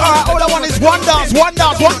 Go down. Alright, all I want is one dance, one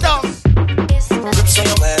dance, one dance. Grips on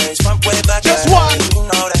your waist, front way, back just way. one. You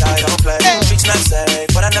know that I don't play. Streets not safe,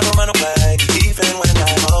 but I never run away. Even when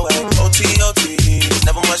I'm away. OT, there's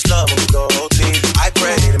never much love when we go OT. I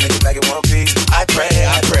pray to make it back in one piece. I pray.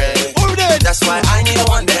 That's why I need a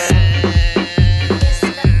one dance.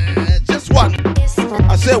 Just one.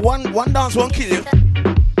 I said one dance won't kill you.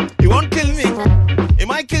 It won't kill me. It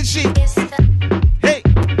might kill she. Hey.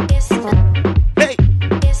 Hey.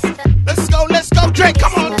 Let's go, Drake,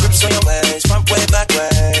 come on. Grips on your waist, front way, back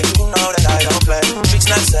way. You know that I don't play. Streets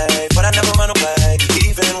not safe, but I never run away.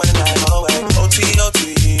 Even when I'm away. OT,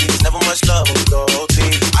 there's never much love when we go OT.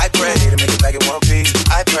 I pray to make it back in one piece.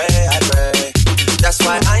 I pray. That's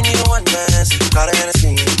why I need a one dance. Got a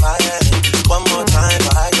Hennessy in my hand. One more time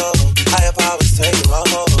before I go. Higher powers taking a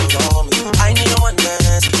hold on me. I need a one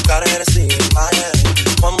dance. Got a Hennessy in my hand.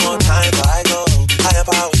 One more time before I go. Higher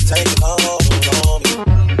powers taking a hold on me.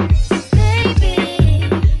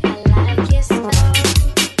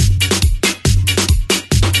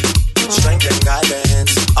 Strength and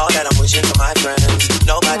guidance, all that I'm wishing for my friends.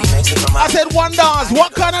 Nobody makes it for my. I said one dance.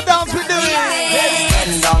 What kind of dance we doing?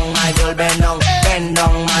 Bend down, my girl, bend down. Bend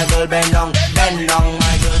down, my girl, bend down. Bend down,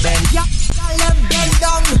 my girl, bend down. Bend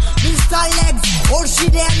down, Mr. Legs. Oh, she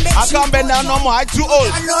there make I can't bend down no more. I'm too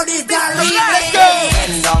old. Let's go.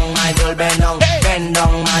 Bend down, my girl, bend down. Bend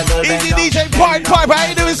down, my girl, bend down. Easy DJ, pipe. How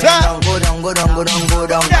you doing, sir? Go down, my girl,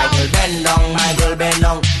 bend down, my girl, bend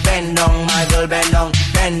down. Bend down, my girl, bend down.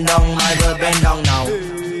 Bend down, my girl, bend down now.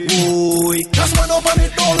 Ooh, just went up and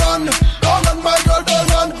it don't run, my girl, don't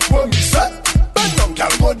run. When we set, bend down,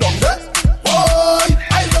 girl, go down there. Boy,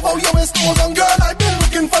 I love how you waist goes on, girl. I've been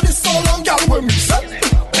looking for this so long, girl. When we set,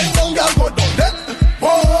 bend down, girl, go down there.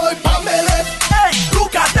 Boy, Pamela. Hey,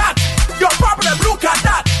 look at that. Your problem, look at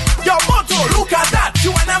that. Your motto, look at that.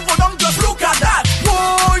 You and them go down, just look at that.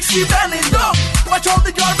 Boy, she bending down. Watch out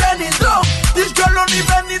the girl bending down. This girl only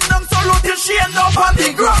bending down so low till she end up on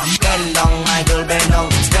the ground. Bend down, my girl, bend down.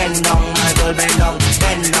 Bend down, my girl, bend down.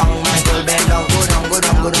 Bend down, my girl, bend down.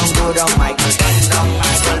 Go down, my girl. Bend down,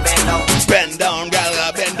 my girl, bend down. Bend down,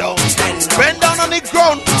 girl, bend down. Bend down on the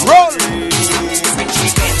ground. Roll. When she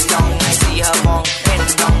bend down, I see her bong.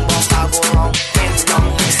 Bend down, bump, I go wrong. Bend down,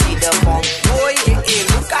 I see the bong. Boy, hey,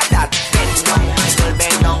 look at that. Bend down, my girl,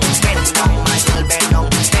 bend down. Bend down, my girl, bend down.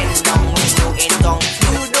 Bend down, when you get down.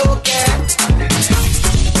 You don't care.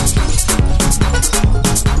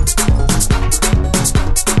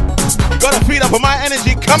 Gotta feed up on my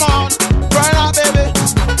energy. Come on. Right out, baby.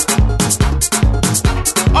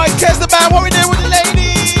 Alright, test the band. What we doing with the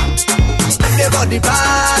ladies? Check their body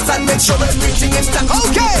parts and make sure everything is done.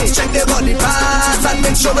 Okay. Check their body parts and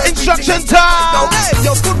make sure everything Instruction time. Now, hey,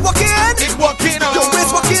 your foot walking. It's walking on. Your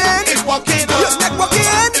waist walking. It's walking on. Your neck walking.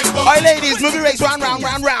 Alright, ladies, movie race round. Now,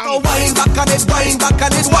 wind back on it, wind back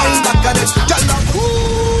on it, wind back on it. Just now,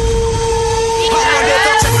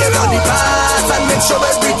 check their body parts and make sure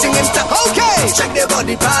everything is done. Okay. Check their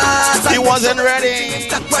body parts. He wasn't ready.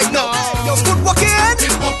 Right now, your foot walking.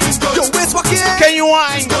 Your waist walking. Can you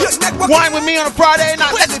whine? Your neck walking. Whine with me on a Friday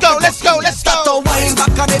night. Let's go. So wind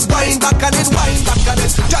back on it, wind back on it, wind back on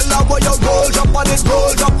it. Tell her where you go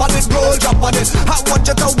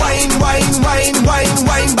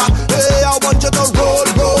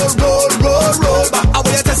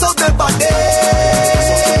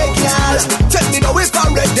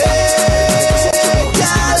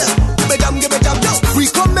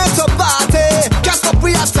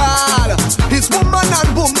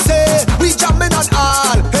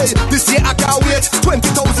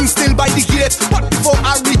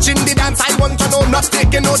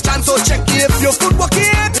taking no chance, so check if your foot walking,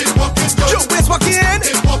 your waist walking,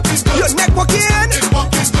 your neck walking.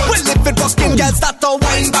 Well, if it walking, girl, start to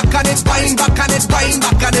wind back on it, wind back on it, wind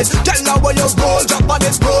back on it. Tell her when you roll, drop on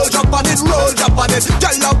it, roll, drop on it, roll, drop on it.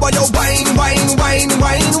 Tell her when you wind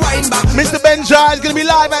back. Mr. Benja is gonna be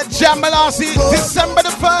live at Jambalasi December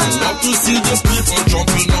the 1st. Love to see the people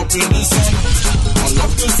jumping up in the sun. I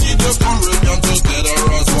love to see the Caribbean together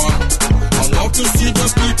as one. I love to see the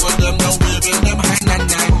people them now waving them hand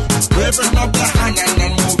and hand, waving up the hand and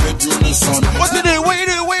then move it unison. What you do? What you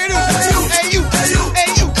do? What you do? Hey you, hey you,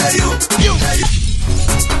 hey you, hey you, you, hey you.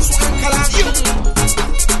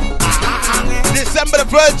 December the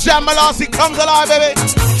 1st, Jambalasi comes alive, baby.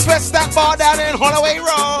 Press that bar down in Holloway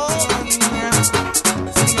Road.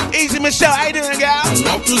 Easy Michelle, how you doing, girl? I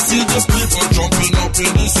love to see the people jumping up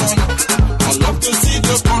in the sun. I love to see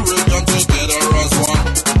the Caribbean together as one.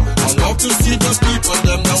 I love to see the people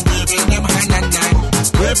them now waving them hand and hand,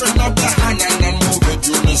 waving up the hand and then move it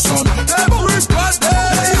unison. Everybody,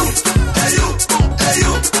 hey you, hey you, hey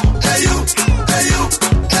you, hey you, hey you,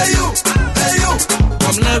 hey you, hey you,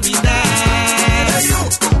 come let me dance. Hey you,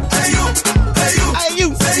 hey you, hey you, hey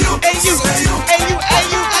you, hey you, hey you, hey you, hey you, hey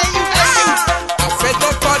you, hey you, hey you. I'm fed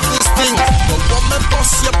up on this thing. The woman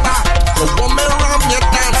bust your back, the woman ram your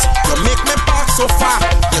dance. You make me back so far.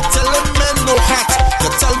 You telling me no hat, you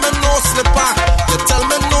tell me no slipper, you tell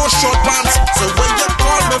me no short pants. So when you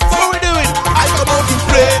call me for, what we doing? I come out to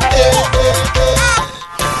play.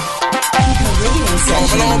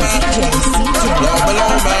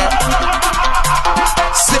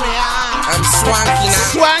 I'm swanky now.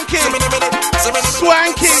 Swanky.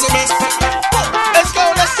 Swanky. Let's go,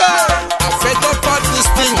 let's go. I'm fed up on this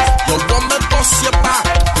thing. You want me bust your back,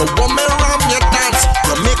 you want me ram your dance.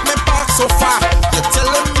 You make me back so far. You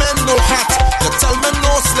telling me no hat, you tell me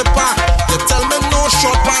no slipper, you tell me no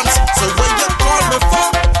short pants. So when you call me for,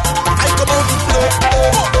 I come out to play.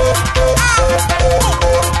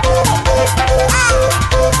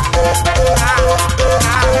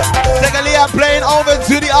 Take a Leah plane over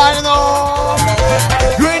to the island of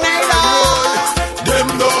Grenada. Them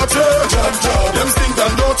daughter, jab jab. Them stink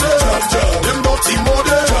and daughter, jab jab. Them dirty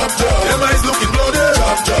mother, jab jab. Them eyes looking bloody,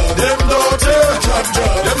 jab jab. Them daughter, jab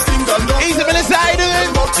jab. Them stink and daughter. Easy Melissa, how you doing?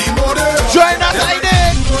 Dirty mother. Join us, how you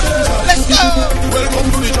doing? Let's go. Welcome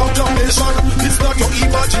to the Jab Jab Nation. It's not your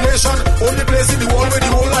imagination. Only place in the world where the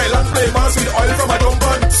whole island play mass with oil from a dump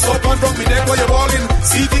pan. Stop and from me neck while you're balling.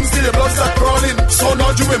 See things till your blood start crawling. So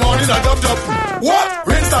now you be morning and jab jab. What?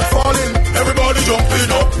 Rain start falling. Everybody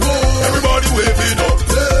jumping up. Everybody waving up.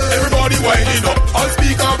 Everybody winding up. All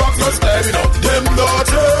speaker box just climbing up. Them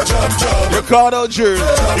daughter, jab jab. Ricardo Drew,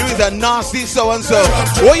 you is a nasty so-and-so.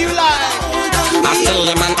 What you like? I tell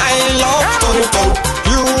them and I love Tonton.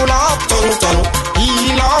 You love Tonton.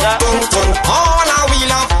 He love Tonton. All our we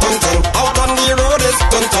love Tonton. Out on the road is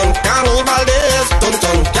Tonton. Carnival days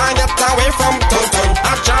Tonton. Can't get away from Tonton.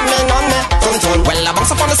 I'm jamming on me Tonton. Well, I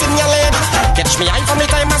bounce up on the senior lady. Catch me eye from the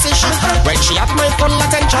time I see she. When she had my full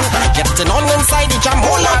attention. Getting on inside the jam.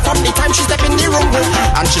 Hold up from the time she step in the room.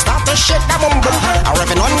 And she start to shake that mumble. I'm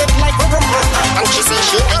revving on it like a rumble. And she say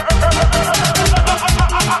she.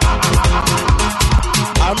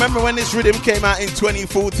 I remember when this rhythm came out in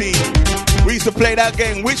 2014. We used to play that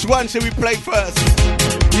game. Which one should we play first?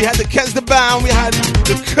 We had the Kes the Bound, we had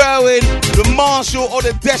the Kerwin, the Marshall, or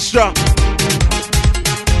the Destra.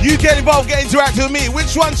 You get involved, get interactive with me.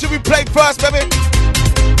 Which one should we play first, baby?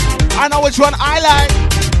 I know which one I like.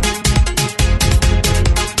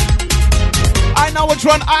 I know which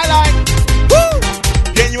one I like. Woo!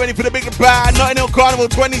 Getting you ready for the big band, Notting Hill Carnival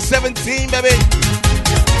 2017, baby.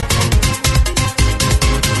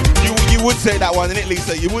 You would say that one, innit,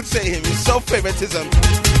 Lisa? You would say him. It's so favoritism.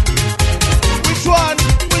 Which one?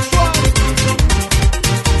 Which one?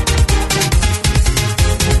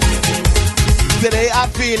 Today I'm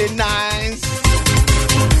feeling nice.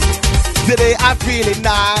 Today I'm feeling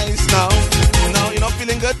nice. No, you're not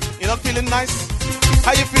feeling good. You're not feeling nice.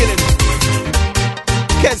 How you feeling?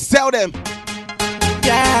 Kids, tell them.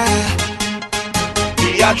 Yeah.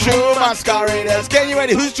 We are true masqueraders. Get you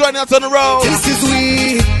ready. Who's joining us on the road? This is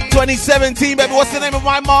we. 2017, baby. What's the name of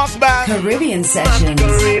my mask band? Caribbean Sessions.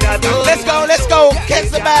 Let's go, let's go. Catch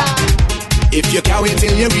the band. If you can't wait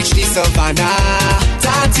till you reach the savannah,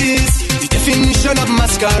 that is the definition of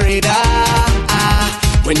masquerader.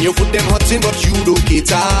 When you put them hot in but you don't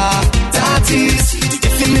cater, that is the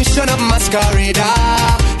definition of masquerader.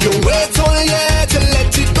 You wait all year to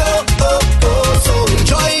let it go. So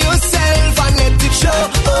enjoy yourself and let it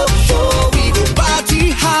show. We go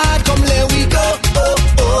party hard, come let we go.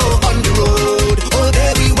 On the road, oh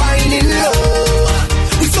there we whining low.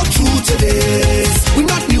 We so true to this.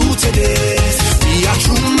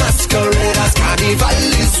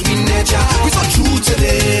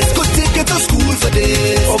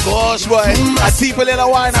 boy. A teep a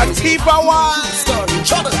little wine, a teep a wine. Story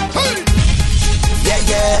trouble. Hey.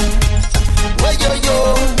 Yeah. Well, yo.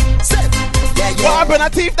 Yeah. What happened? I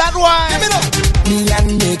teep that wine. Me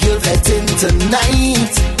and my girl getting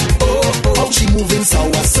tonight. Oh, she moving so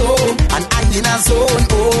and I in a zone.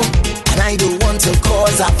 And I don't want to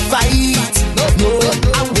cause a fight. No,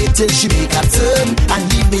 I wait till she make a turn and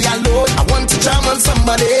leave me alone. I want to jam on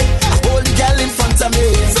somebody. I hold the girl in front of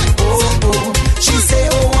me. Oh, she say,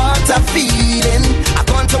 oh, what a feeling. I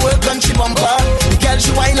gone to work and she bumper. The girl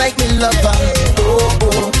she whine like me lover.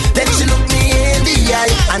 Oh, then she look me in the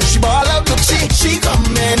eye and she ball out. Look, she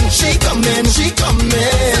coming.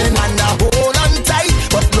 And I hold on tight,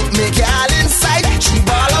 but look me girl inside. She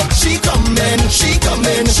ball out, she coming.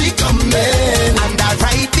 And I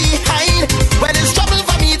right behind. When it's trouble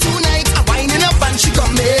for me tonight, I'm winding up and she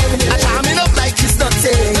coming. I'm jamming up like it's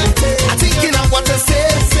nothing. I'm thinking of what to say,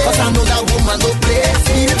 cause I know that woman will play.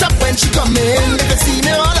 Speed it up when she coming. If you see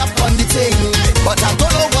me all up on the thing, but I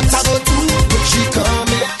don't know what I go do when she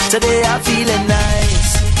coming. Today I'm feeling nice.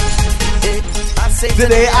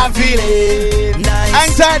 Today I'm feeling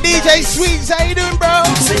nice. Anti DJ Sweets, how you doing, bro?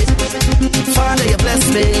 Father, you bless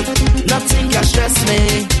me. Nothing can stress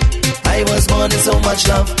me. I was born in so much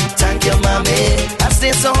love. Thank you, mommy. I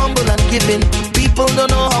stay so humble and giving. People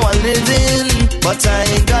don't know how I'm living, but I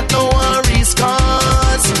ain't got no worries,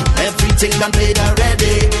 cause everything done paid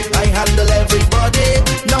already. I handle everybody.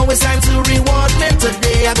 Now it's time to reward me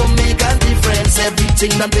today. I gon' make a difference.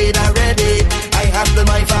 Everything done paid already. I handle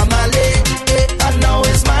my family, and now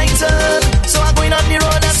it's my turn. So I'm going on the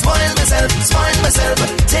road and spoil myself.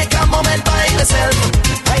 Take a moment by myself.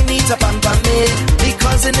 I need to pamper me,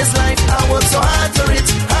 because in this life I work so hard for it,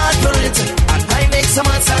 and I make some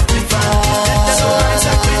hard sacrifice.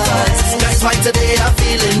 That's why today I'm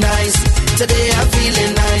feeling nice. I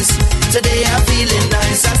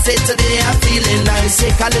say today I'm feeling nice.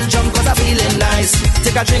 Take a little jump cause I'm feeling nice.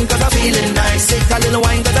 Take a drink cause I'm feeling nice. Take a little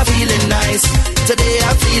wine cause I'm feeling nice. Today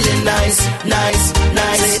I'm feeling nice.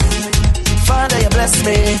 Father, you bless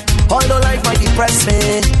me. Although life might depress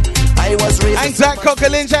me, I was raised. Ain't that Coca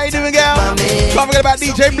Lynch, how you doing, girl? Don't forget about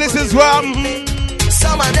DJ Bliss as well.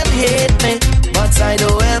 Some of them hate me, but I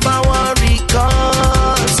don't ever worry,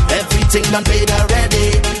 cause everything done paid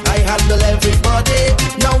already. I handle everybody.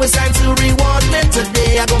 Now it's time to reward me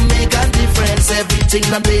today. I gon' make a difference. Everything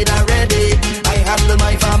done paid already. I handle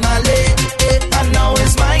my family, and now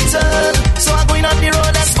it's my turn. So I'm going on the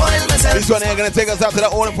road and spoil myself. This one here gonna take us out to the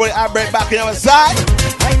order for the outbreak back in our side.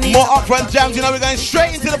 More upfront jams, you know, we're going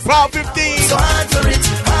straight into the Power 15. So hard for it,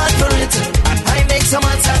 and I make some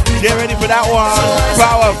sacrifice. Get ready for that one.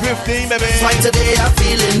 Power 15, baby. Why today I'm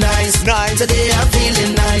feeling nice. Today I'm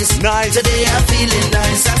feeling nice. Today I'm feeling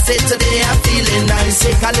nice. I said today I'm feeling nice.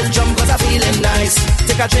 Take a little jump cause I'm feeling nice.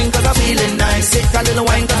 Take a drink cause I'm feeling nice. Take a little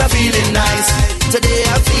wine cause I'm feeling nice. Today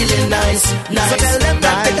I'm feeling nice. So tell them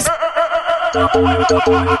that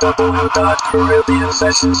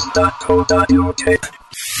www.caribbeansessions.co.uk.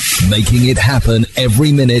 Making it happen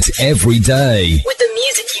every minute, every day. With the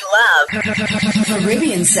music you love.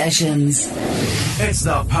 Caribbean Sessions. It's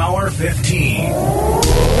the Power 15.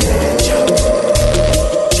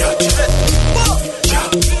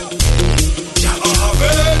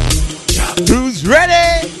 Who's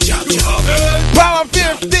ready? Power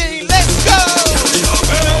 15, let's go!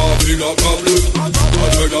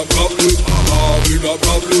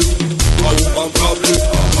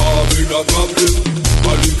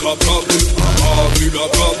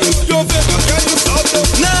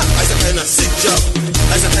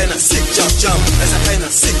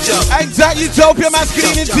 Exact Utopia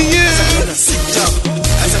masculine to you.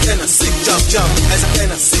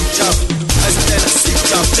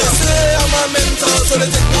 Just say I'm a mental, so they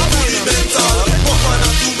take me to the mental. Walk on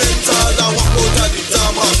and do mental, and walk out of the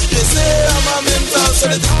drama. They say I'm a mental, so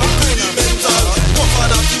they take me to the mental. Walk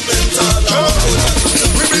on and do mental, and walk out of the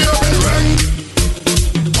drama. We be up in the rank,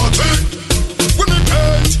 party, we be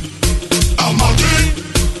paid. I'm a king,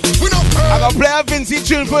 we no pay. I got play a Vinci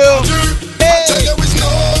tune for you. Hey, there is no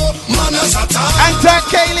manners at all. Anti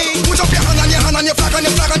Kaylee. Put up your hand and your flag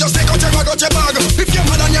and just take out your bag. If you're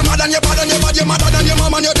mad and you're mad and you're bad and you're bad, you're madder than your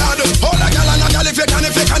mom and your dad. All a gal and a gal if you can and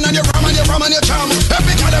you're ram and you're ram and you're charm.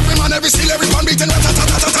 Every gal, every man, every seal, every man beating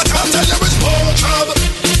rat-a-tat-a-tat-a-tat. I tell you it's more job,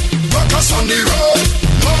 workers on the road.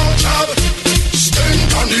 More job, stink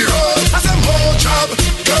on the road. I said more job,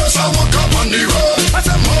 girls I walk up on the road. I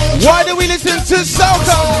said more job. Why do we listen to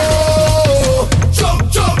Soca?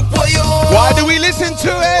 Why do we listen to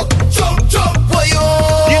it?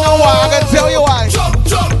 You know why? I'm gonna tell you why.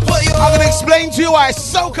 I'm gonna explain to you why.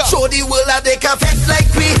 Soca. Show the world that they can flex like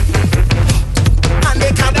we, and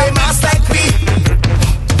they can play master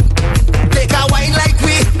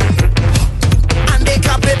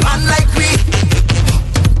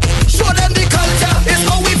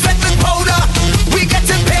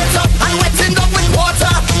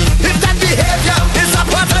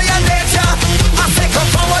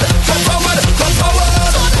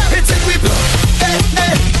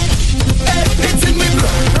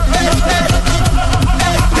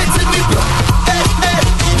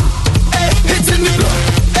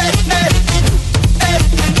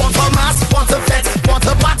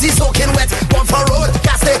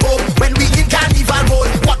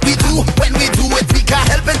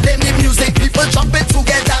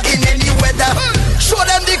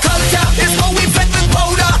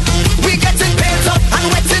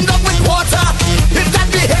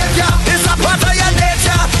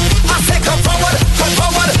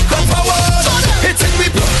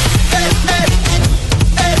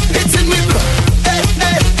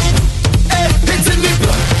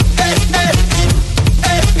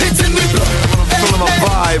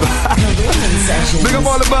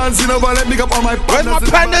bands, you know, but let me up all my Where's my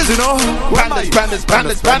pandas? you know? Pandas.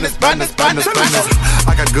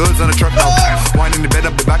 I got goods on the truck now. Winding the bed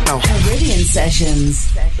up the back now. Caribbean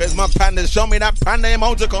Sessions. Where's my pandas? Show me that panda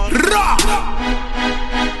emoticon.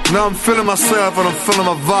 Now I'm feeling myself and I'm feeling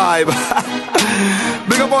my vibe.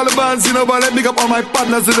 Big up all the bands, you know, but let me up all my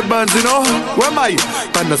partners in the bands, you know. Where am I?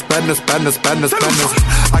 Pandas.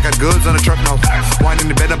 I got goods on the truck now. Winding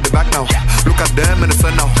the bed up the back now. Look at them in the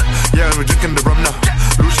sun now. Yeah, we're drinking the rum now.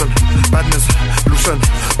 Lucian, badness.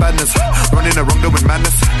 Running around doing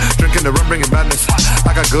madness. Drinking the rum, bringing badness.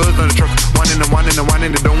 I got goods on the truck. Winding,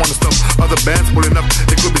 they don't want to stop. Other bands pulling up.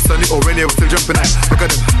 It could be sunny or rainy, we're still jumping out. Look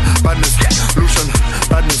at them, badness. Lucian,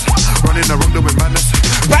 badness. Running around doing madness.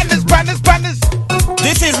 Badness.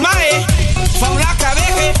 This is my from La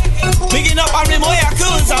Cabeje. Bigging up all the Moya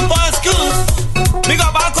Coons and Boss Coons. Big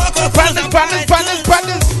up all Coco Coons. Pandas.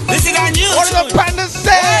 This is our news. What do the pandas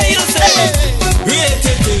say? What you say?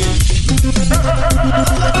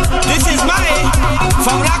 This is my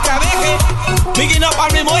from La Cabeje. Bigging up all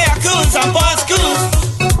the Moya Coons and Boss Coons.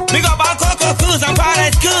 Big up all Coco Coons and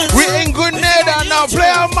Paradise Coons. We in Grenada now. Play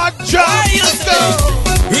on my job. What you say?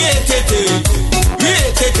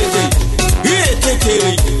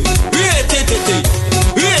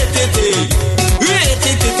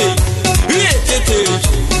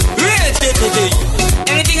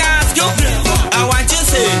 Anything I ask you, I want you to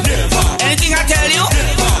say. Anything I tell you,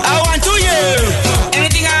 I want to hear.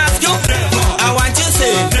 Anything I ask you, I want you to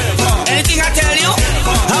say. Anything I tell you,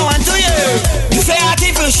 I want to hear. You say I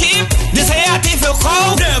take your sheep, you say I take your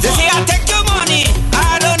cow, you say I take your money,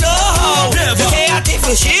 I don't know how. You say I take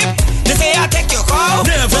your sheep, you say I take your cow,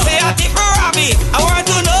 you say I take your rabbit, I want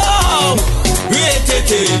to know how.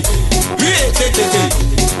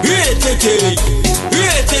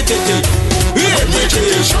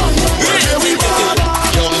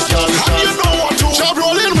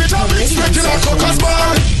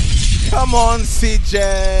 Come on,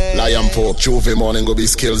 CJ. Lion pork, Juve morning go be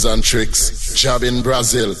skills and tricks. Job in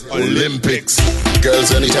Brazil, Olympics.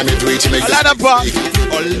 Girls anytime you do it, you make a lot of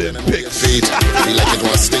Olympics. Feet, we like it,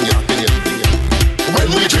 want sting it. When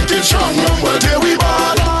we drinking strong rum, well there we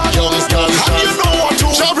ball. Youngsters, and you know what to.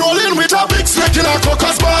 Job rolling with a big snake in a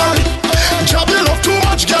cocker's ball. Job you love too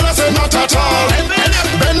much, girl I say not at all.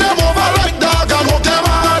 Bend them over like dog and hook them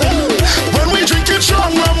hard. When we drinking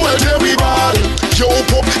strong rum, well there we ball. Yo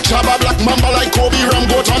pop, Jabba black mamba like Kobe Ram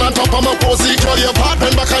goat on top of my posy. Call your part,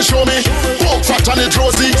 bend back and show me. Walk fat and it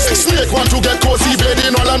rosy. Snake want to get cozy, baby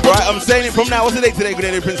in all and. Right, I'm saying it from now. What's the date today,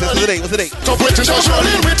 Grenadian Princess? What's the date? Top British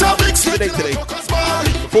rolling with a big snake. What's the date today?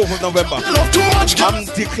 4th of November. I'm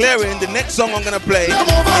declaring the next song I'm gonna play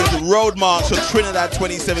is Road March of Trinidad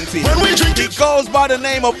 2017. It goes by the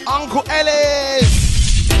name of Uncle Ellis.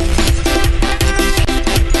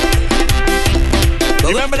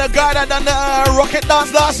 Remember the guy that done the rocket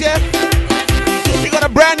dance last year? He got a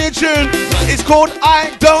brand new tune. It's called I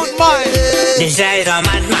Don't Mind. This is a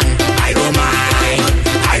madman. I don't mind.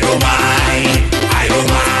 I don't mind. I don't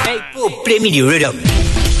mind. Hey, Pope, play me the rhythm.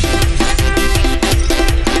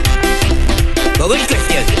 Bubble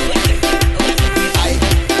question.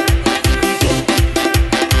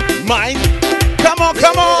 Mine? Come on.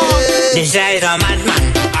 This is a madman.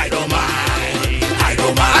 I don't mind. I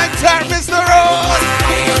don't mind. I'm tired, Mr. Rose.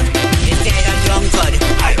 This is a drunkard.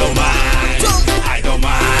 I don't mind. I don't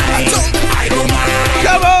mind. I don't mind.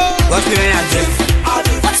 Come on. What's me when I drink?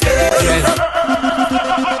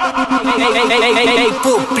 Hey,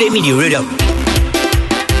 Pope, play me the rhythm.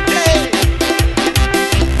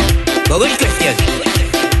 Bubble question.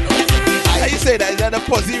 How you say that? Is that a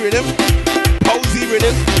posy rhythm? Posy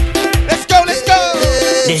rhythm? Let's go.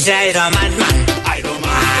 This is a madman. I don't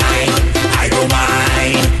mind. I don't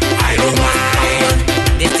mind. I don't mind.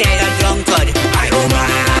 This is a drunkard. I don't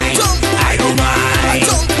mind. I don't mind.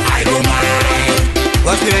 I don't mind.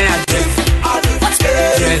 What's me when I drink?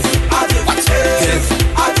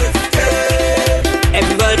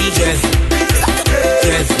 Everybody dress.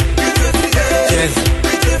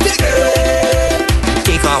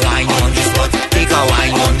 Take a wine on this spot. Take a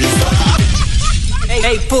wine on this spot.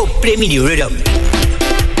 Hey, Pope, play me the rhythm.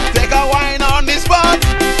 Take a wine on this spot.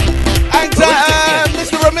 And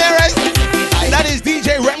Mr. Ramirez. That is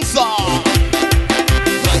DJ Remsa.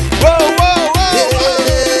 Whoa.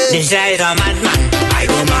 This is a madman. I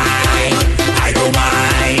don't mind. I don't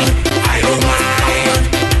mind. I don't mind.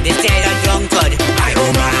 This is a drunkard. I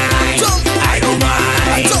don't mind. I don't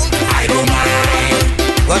mind. I don't mind.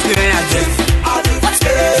 What's me when I drink?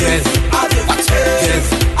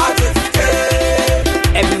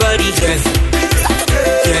 Everybody dress.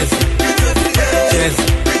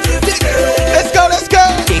 Let's go.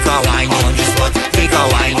 Take a wine on this spot. Take Take a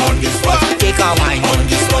wine on this spot. Take a wine on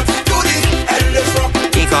this spot. Do the endless rock.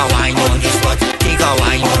 Take a wine on this spot. Take a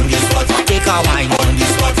wine on this spot. Take a wine on this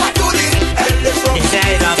spot. Do the endless rock.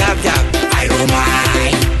 Inside of tap tap. I don't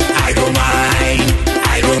mind. I don't mind.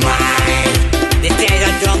 I don't mind. The tail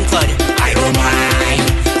of drunkard. I don't mind.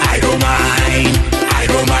 I don't mind. I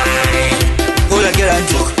don't mind. Hold on, get on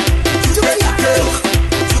joke.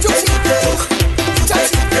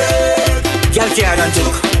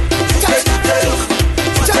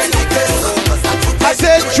 I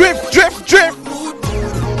said drip, drip, drip.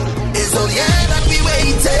 It's all yeah that we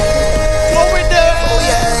waited. What we do? Oh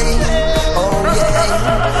yeah, oh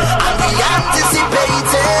yeah. And we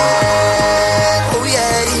anticipated. Oh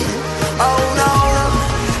yeah, oh no.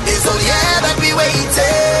 It's all yeah that we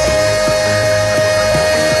waited.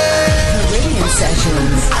 Radio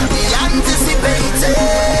sessions. And we anticipated.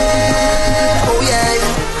 Oh yeah.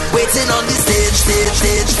 Waiting on the stage, stage,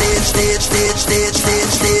 stage, stage, stage, stage, stage,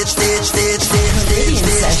 stage, stage, stage, stage, stage, stage,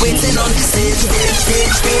 stage. Waiting on the stage, stage,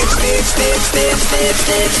 stage, stage, stage, stage, stage, stage, stage,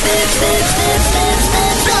 stage, stage, stage, stage,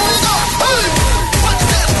 stage. Here we go. Hey! Watch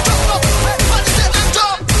this, jump up. Watch this,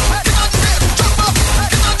 jump. Get on the stage, jump up.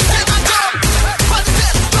 Get on the stage, jump. Watch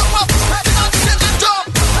this, jump up. Get on the stage, jump.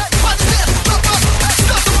 Watch this, jump up.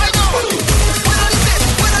 Stop the right now. When on the stage,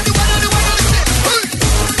 when on the stage. Hey!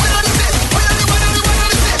 When on the stage, when on the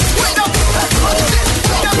stage. Wait up.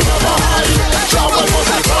 Jump up on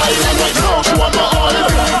the fire and right now she want my oil.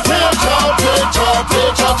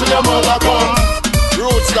 Take job till your mother come.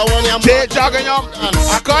 Roots the one you're Take job and young.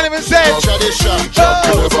 I can't even say it. Tradition. Job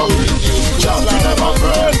can never win. Job can never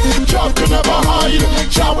burn. Job can never hide.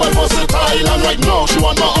 Job will versatile and right now she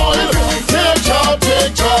want my oil. Take job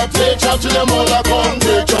till your mother come.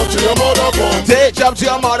 Take job till your mother come. Take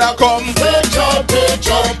job till your mother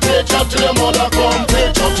come. Take job till your mother come.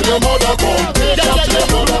 Take job till your mother come. Take job till your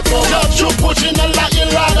mother come. Job you push in a Latin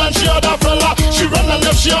lad and she other fella. She run and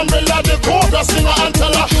left she umbrella. The cobra singer and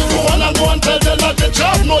tell her. Go on and go and tell the lad the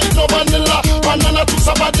job no it's no vanilla. Banana to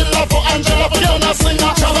Sabadilla for Angela Fiona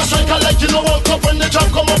singer. Java striker like you know World Cup when the job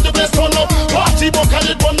come up the best turn up. Party book and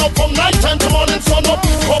it burn up from night time to morning sun up.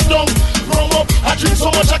 Up down, rum up. I drink so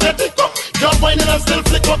much I get thick up. Girl whining and still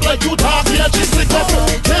flick up like you talk here she slick up.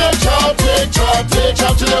 Take job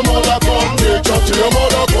till your mother come. Take job till your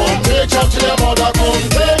mother come. Take job till your mother come.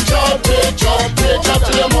 Take job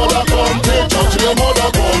till your mother come. Take job till your mother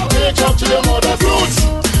come. Take job till your mother fruits.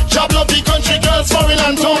 Job love the country girls foreign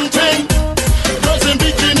and taunting. Girls in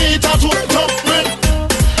bikini tattoo tumbling.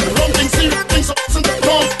 Rumping serious things and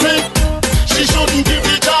dumpling. She shouldn't give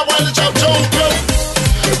the job while the job jumping.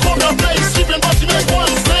 Come down place sleeping but she make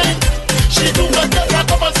one sling. She do the get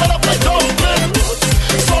back up and set up like dumpling.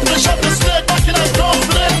 Something shot the snake back in a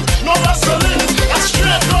dumpling. No wrestling, a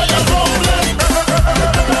straight royal rumbling.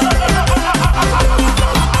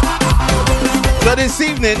 So this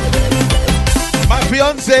evening, my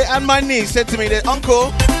fiance and my niece said to me that,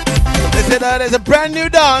 Uncle, they said there's a brand new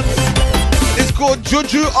dance. It's called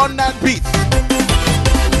Juju on that beat.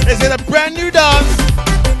 They said a brand new dance.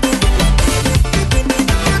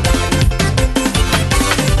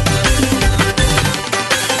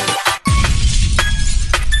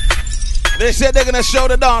 They said they're gonna show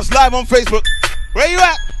the dance live on Facebook. Where you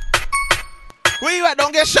at? Where you at?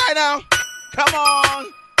 Don't get shy now. Come on.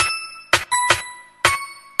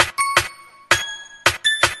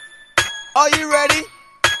 Are you ready?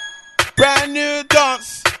 Brand new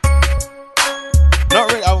dance.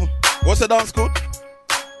 Not ready. What's the dance called?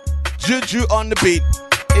 Juju on the beat.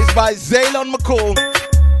 It's by Zaylon McCall.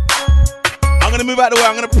 I'm gonna move out of the way.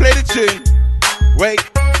 I'm gonna play the tune. Wait.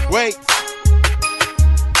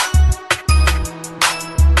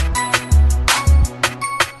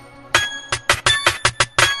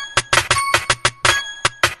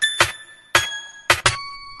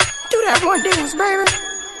 Do that one dance, baby.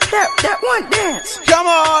 That one dance. Come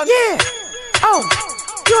on. Yeah. Oh,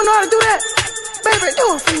 you don't know how to do that? Baby, do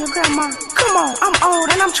it for your grandma. Come on, I'm old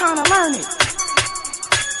and I'm trying to learn it.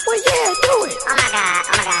 Well, yeah, do it. Oh my God.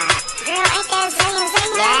 Girl, ain't that Zayn?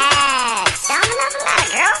 Yes. Don't enough about a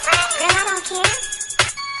girlfriend? Girl, I don't care.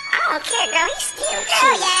 I don't care, girl. He's still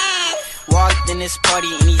cute. Yes. Walked in this party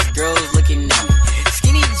and these girls looking at me.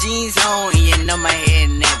 Skinny jeans on and you know my head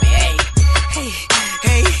nappy.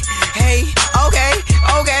 Hey, okay.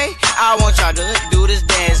 I want y'all to do this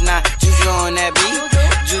dance now. Juju on that beat.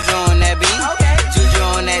 Juju on that beat. Juju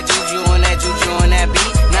on that, juju on that, juju on that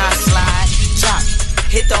beat. Now slide, drop,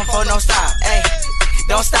 hit don't fall, don't stop, ayy.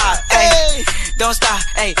 Don't stop, ayy. Don't stop,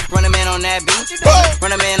 ayy. Run a man on that beat.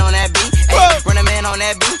 Run a man on that beat. Ayy. Run a man on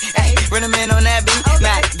that beat. Ayy. Run a man on that beat.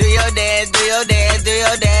 Now do your dance,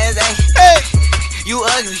 ayy. Hey. You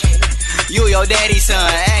ugly. You your daddy's son,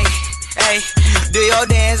 hey, hey. Do your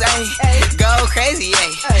dance, hey, go crazy,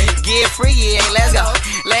 hey. Get freaky, hey, let's go.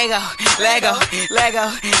 Lego, Lego,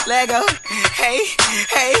 Lego, Lego. Hey,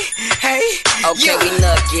 hey, hey. Okay, we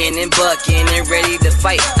knuckin' and buckin' and ready to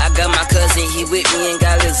fight. I got my cousin, he with me and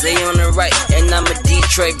got Lizzie on the right. And I'm a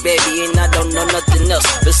Detroit baby and I don't know nothing else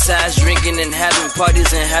besides drinking and having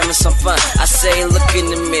parties and having some fun. I say look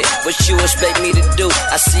in the mirror, what you expect me to do?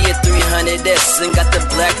 I see a 300S and got the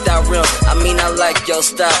blacked out rim. I mean I like your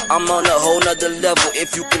style, I'm on a whole nother level.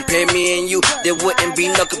 If you compare me and you, there wouldn't be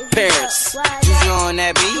no comparison. Juju on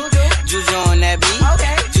that beat, Juju on that beat,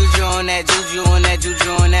 Juju on that, Juju on that, Juju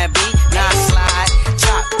on that beat. Now slide,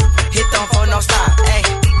 chop, hit don't for no stop, hey,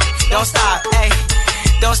 don't stop, hey,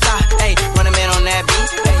 don't stop, hey. Run a man on that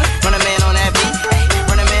beat, hey, run a man on that beat, hey,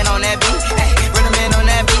 run a man on that beat, hey, run a man on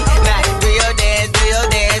that beat. Now do your dance, do your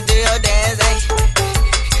dance, do your dance, hey.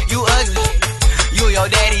 You ugly, you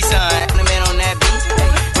your daddy's son. Run a man on that beat,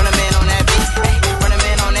 hey, run a man on that beat, hey, run a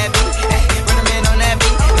man on that beat, hey, run a man on that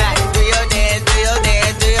beat. Now do your dance, do your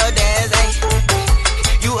dance, do your dance, hey.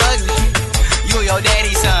 You ugly, you your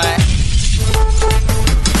daddy's son.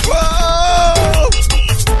 Whoa!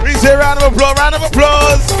 We say round of applause, round of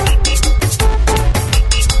applause.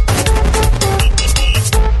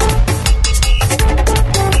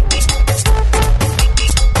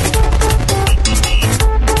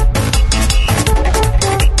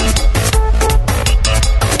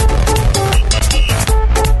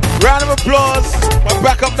 Round of applause. My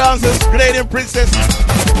backup dancers, Canadian Princess,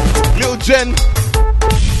 Lil Jen.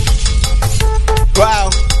 Wow,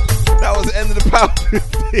 that was the end of the power.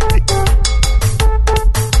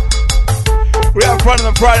 We have fun on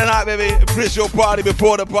a Friday night, baby. A pre-show party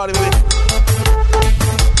before the party, baby.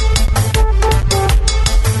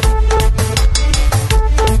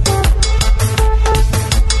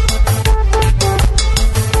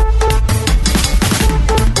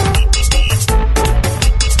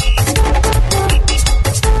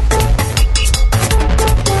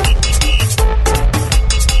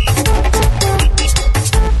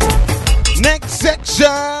 Next section.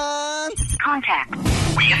 Contact.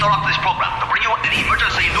 We interrupt this program to bring you an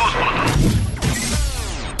emergency news bulletin.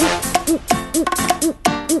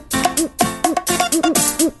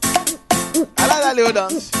 I like that little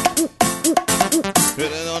dance.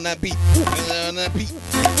 On that beat. On that beat.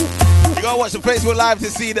 You gotta watch the Facebook Live to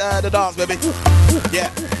see the dance, baby. Yeah,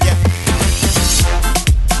 yeah.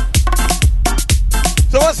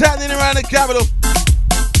 So what's happening around the capital?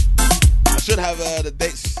 I should have the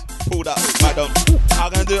dates pulled up. I don't.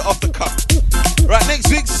 I'm gonna do it off the cuff. Right, next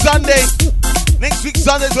week Sunday. Next week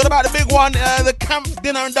Sunday is all about the big one, the camp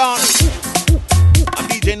dinner and dance. I'm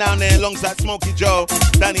DJing down there alongside Smokey Joe,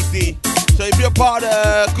 Danny D. So if you're part of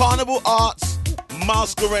the Carnival Arts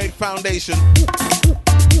Masquerade Foundation,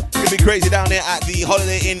 it'll be crazy down there at the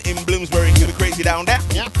Holiday Inn in Bloomsbury. It'll be crazy down there.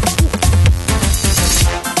 Yeah.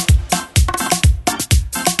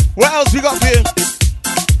 What else we got for you?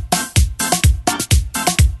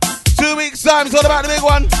 2 weeks time, it's all about the big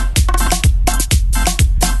one.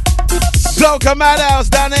 Soca Madhouse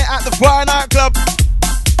down there at the Fire Night Club.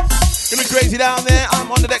 Gonna be crazy down there.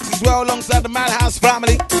 I'm on the decks as well alongside the Madhouse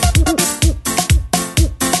family.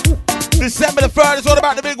 December the 3rd is all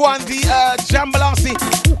about the big one, the Jambalasi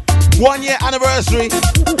 1 year anniversary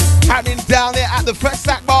happening down there at the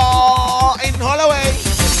Festac Bar in Holloway.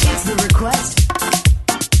 It's the request.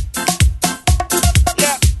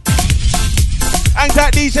 Yeah. Hang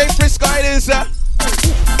tight, DJ Frisco, it is, sir.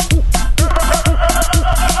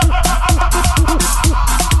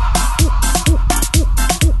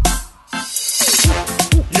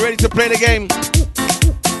 You ready to play the game?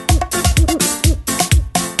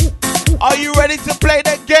 Are you ready to play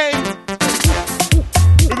the game?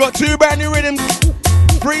 We've got 2 brand new rhythms,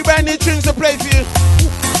 3 brand new tunes to play for you.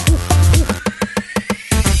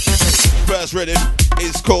 First rhythm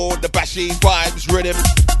is called the Bashy Vibes rhythm.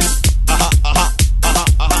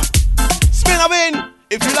 Spin up in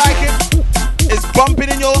if you like it. It's bumping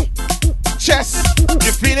in your chest.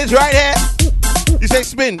 You feel it right here. You say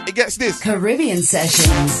spin, it gets this. Caribbean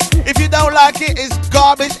Sessions. If you don't like it, it's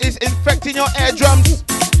garbage, it's infecting your eardrums.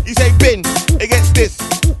 You say bin, it gets this.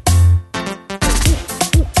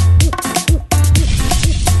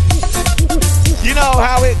 You know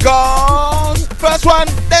how it goes. First one,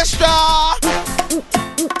 Destra.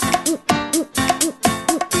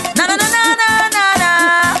 Na na na na na na na.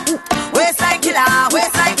 Waistline killer,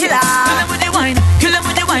 waistline killer. Kill him with the wine, kill him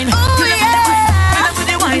with the wine. Oh yeah, kill him with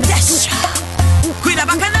the wine. Destra. Queen of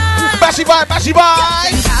Bacchanal. Bashy vibe, bashy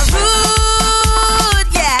vibe. Rude,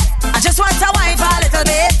 yeah. I just want to wine for a little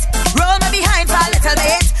bit. Roll me behind for a little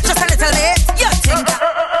bit, just a little bit. You think that?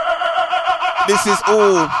 This is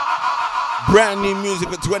all brand new music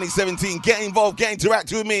for 2017. Get involved, get interact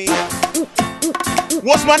with me.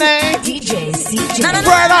 What's my name? DJ CJ.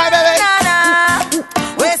 Bright Eye, baby.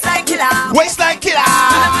 Waistline killer. Waistline killer.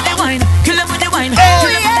 Kill him with the wine. Hey.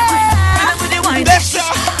 Kill him with the wine. Let's go.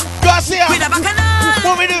 Garcia. With a bacchanal.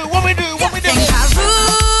 What we do? What we do? What we do? Think I'm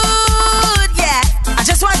rude, yeah. I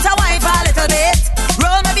just want to wine for a little bit.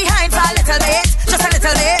 Roll me behind for a little bit. Just a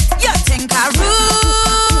little bit. You think I'm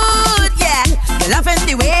rude, yeah. You're loving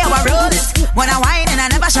the way I roll it. When I whine and I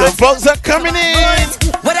never shout. The folks are coming in.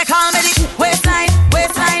 What they call me the waistline,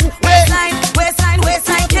 waistline, waistline, waistline,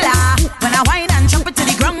 waistline killer. When I whine and jump into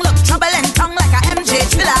the ground, look trouble and tongue like a MJ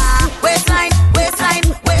thriller. Waistline, waistline,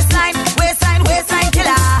 waistline, waistline, waistline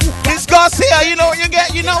killer. It's Garcia, you know what you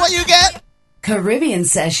get, you know what you get. Caribbean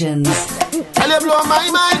Sessions. Tell you blow my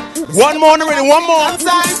mind. One more already, one more.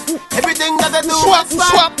 Everything that I do. Swap,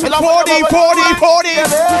 swap. 40, 40,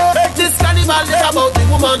 40. This carnival is about the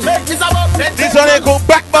woman. It's about this one they call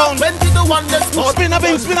backbone. 20 to 1 that's more. Spin up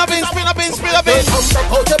in, spin up in, spin up in, spin up in.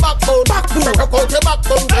 Rock out your backbone. Rock out your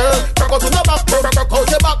backbone, girl. Rock out your backbone. Rock out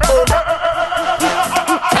your backbone.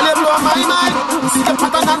 Tell you blow my mind. See the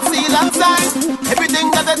pattern and seal and sign. Everything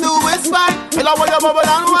that I do is fine. Tell her what you bubble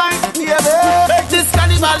and wine. Yeah, babe. This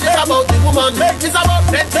carnival is about the woman. It's about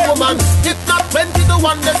the woman. It's not 20 to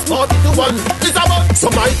 1, that's 40 to 1. It's about so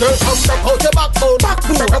my girl, rock out your backbone.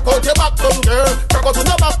 Rock out your backbone, girl. Rock out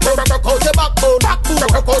your backbone. Rock out your backbone.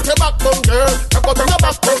 Rock out your backbone, girl. Rock out your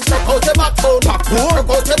backbone. Rock out your backbone. Rock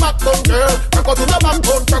out your backbone, girl. Rock out your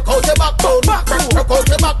backbone. Rock out your backbone. Rock out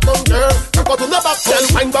your backbone, girl. Rock out your backbone.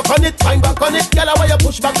 Wind back on it, wind back on it. Tell her where you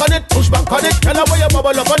push back on it, push back on it. Tell her where you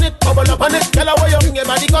bubble up on it, bubble up on it. Tell her where you bring your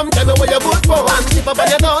body come, tell me where you good for. And tip up on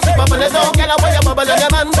your toe, tip up on your toe. Tell her where you bubble on your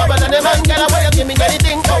man, bubble on your man. Tell her where you give me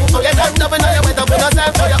anything. Oh, you done up and you wet up in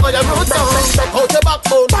yourself. Oh, your roots on. Rock out your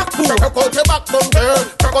backbone, rock out your backbone, girl.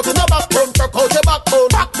 Rock out your backbone, rock out your backbone.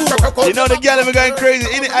 You know the girl are going crazy,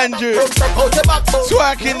 in it, Andrew? Rock out your backbone.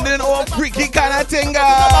 Swagging, then all freaky kind of thing.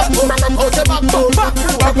 Rock out your backbone,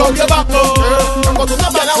 rock out your backbone, girl. Rock out your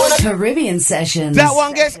backbone. Caribbean Sessions. That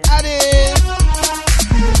one gets added.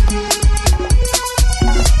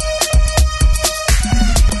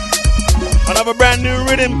 Another brand new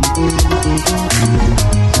rhythm.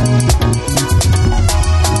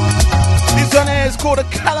 This one here is called a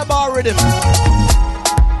Calabar rhythm.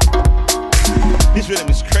 This rhythm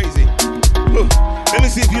is crazy. Ooh. Let me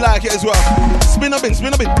see if you like it as well. Spin up in,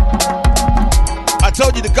 spin up in. I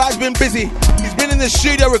told you the guy's been busy. He's been in the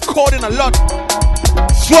studio recording a lot.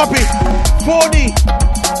 Swappy, 40.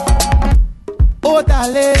 Oh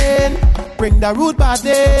darling, bring the root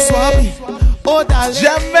body. Swappy. Oh darling,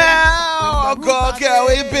 Jamel. Oh God, girl,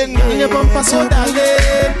 where you been? In your bumper, so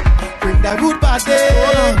darling, bring the root body.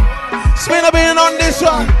 Spin up in on this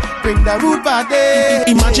one. Bring the root body.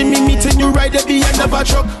 Imagine me meeting you right at the end of a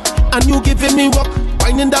truck, and you giving me work,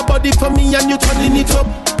 winding that body for me, and you turning it up.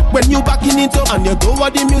 When you backing it up, and you do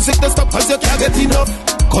what the music to stop, cause you can't get enough.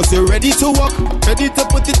 Cause you're ready to walk, ready to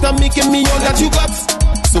put it and making me all that you got.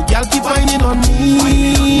 So girl, keep whining on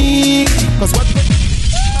me. Cause what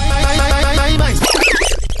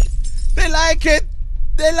they like it,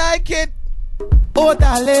 they like it. Oh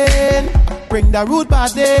darling, bring the root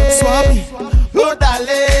body. Swappy. Oh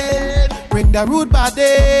darling, bring the root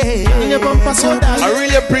body. I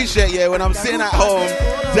really appreciate when I'm sitting at home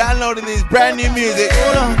downloading this brand new music,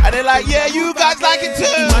 and they're like, yeah, you guys like it too.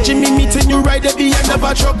 Imagine me meeting you right at the end of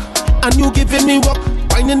a truck, and you giving me work,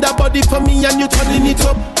 winding that body for me, and you turning it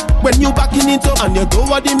up. When you backing it up, and you do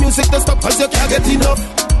what the music to stop, cause you can't get enough.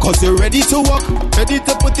 Cause you're ready to walk, ready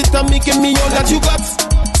to put it and making me all that you got.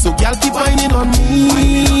 So girl, keep whining on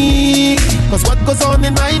me. Cause what goes on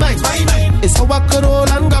in my mind is how I could roll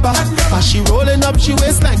and grab her. As she rolling up, she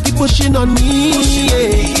waistline, keep pushing on me.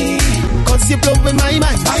 Yeah. Cause you blowing my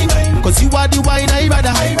mind. Cause you are the wine I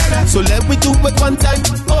rather. So let me do it one time.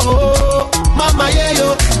 Oh, mama, yeah,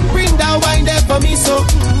 yo. Bring that wine there for me, so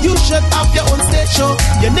you should have your own stage show.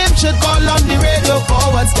 Your name should call on the radio.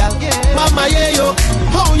 Forwards, girl. Mama, yeah, yo.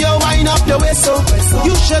 How you wine up your waist, so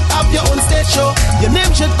you should have your own stage show. Your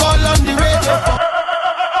name should call on the radio.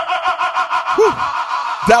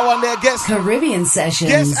 That one there gets Caribbean Sessions.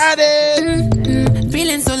 Gets added.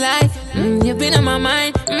 Feeling so light. You've been on my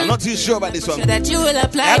mind. I'm not too sure about this one. That you will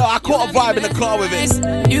apply. Hello, I caught a vibe in the car with it.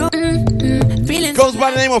 You feeling goes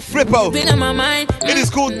by the name of Flippo. Been on my mind. It is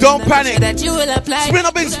called Don't Panic. That you will apply. Spin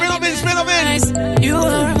up in, spin up in, spin up in. You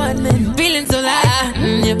are a madman. Feeling so light.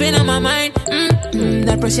 You've been on my mind.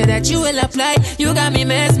 That pressure that you will apply. You got me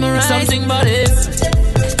mesmerized. Something about it.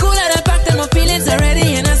 Cool out the fact that my feelings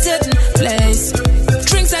already in a certain place.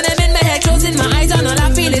 Drinks and them in my head, closing my eyes, and all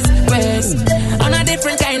I feel is rest.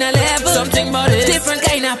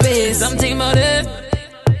 this. Something about it.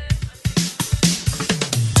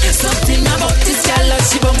 Something about this girl, like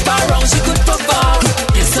she bump around, she could perform.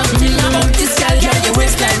 Something about this girl, girl, your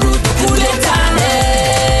waistline rude, but cool it down.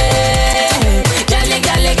 Girl, girl,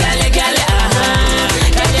 girl, girl, girl,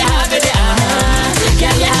 you have it,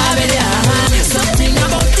 girl, you have it, Something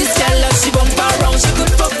about this girl, like she bump around, she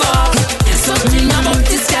could perform. Something about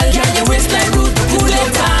this girl, girl, your waistline rude, but cool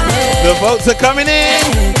it down. The votes are coming in.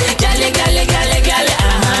 Girl, girl, girl, girl, girl,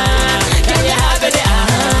 you have it,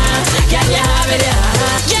 girl, you have it,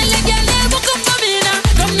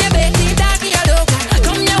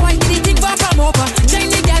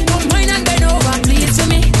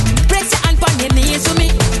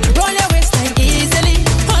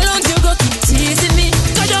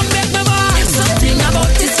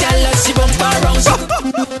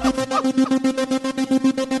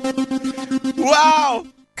 Wow.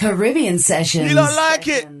 Caribbean Sessions. You don't like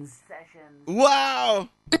it? Wow.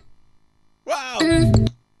 Wow.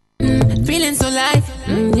 Feeling so light,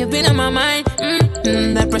 you've been on my mind.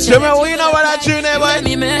 That pressure. Jamel, you know about that tune there, boy?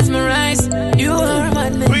 Me mesmerize. You are my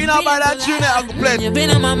man. You know about that tune there? I can play it. You've been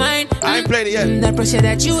on my mind. I ain't played it yet. That pressure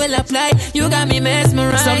that you will apply, you got me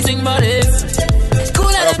mesmerized. Something about it. Cool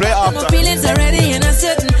and my feelings already in a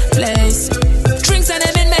certain place. Drinks and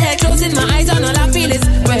them in my head, closing my eyes, and all I feel is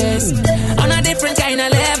rest. On a different kind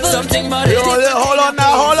of level. Something about it. Hold on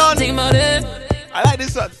now, hold on. Something about it. I like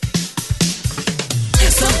this one.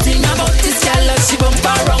 Something about this girl, like she bump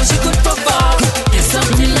around, she could perform.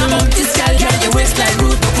 Something about this girl, girl, your waistline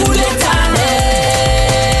rude, but cool it down.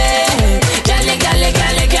 Girl, girl,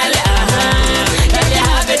 girl, girl, girl, you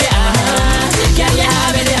have it, girl, you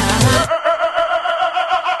have it,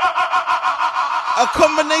 A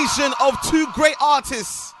combination of two great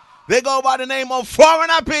artists. They go by the name of Foreign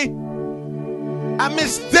Happy and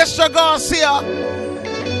Miss Desha Garcia.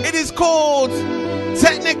 It is called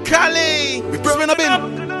Technically.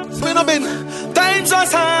 Spin a bin. Times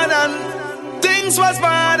was hard and things was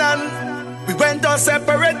bad and we went our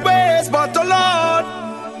separate ways, but the Lord,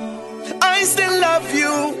 I still love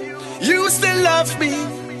you, you still love me,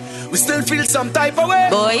 we still feel some type of way.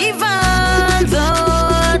 Boy, even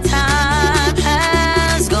though time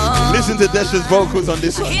has gone, listen to Desha's vocals on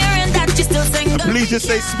this one. Hearing that you still sing, please just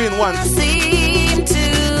say spin once. Seem to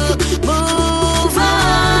move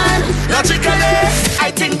on. Logically,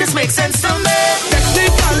 I think this makes sense to me.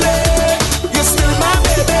 Technically, you're still my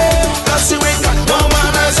baby, cause you ain't got no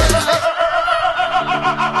manners.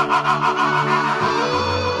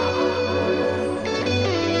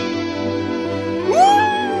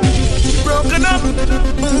 Broken up,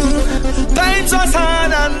 times was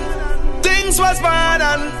hard and things was bad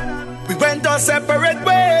and we went our separate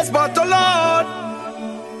ways, but the Lord,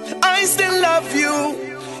 I still love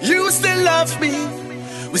you, you still love me,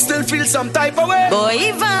 we still feel some type of way. Boy,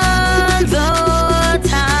 even though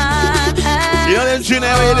time has you know them tune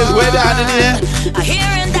there, is way down in here.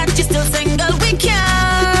 Hearing that you're still single, we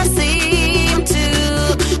can't seem to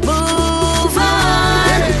move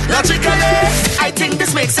on. Logically, I think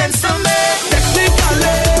this makes sense to me.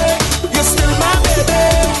 Technically, you're still my baby,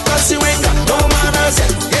 cause you ain't got no manners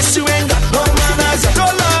yet. Yes, you ain't got no manners yet. Oh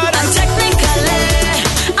Lord. And technically,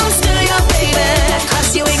 I'm still your baby,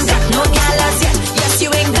 cause you ain't got no galas yet. Yes, you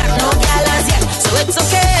ain't got no galas yet. So it's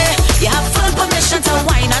okay, you have full permission to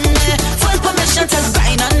whine on me, full permission to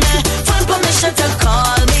grind on me, full permission to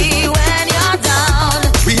call me when you're down.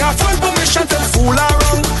 We have full permission to fool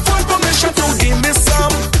around, full permission to give me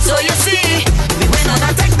some. So you see, we went on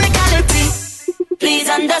a technicality. Please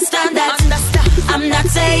understand that. I'm not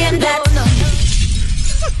saying that.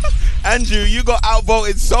 Andrew, you got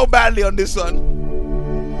outvoted so badly on this one.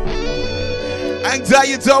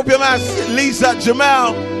 Anxiety-topia, man. Lisa,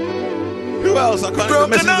 Jamal. Who else? I can't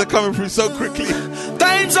remember. The messages are coming through so quickly.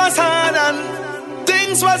 Times was hard and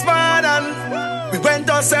things was bad and we went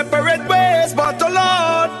our separate ways, but the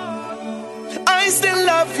Lord, I still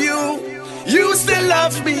love you, you still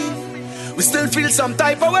love me, we still feel some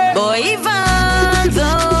type of way. Boy, even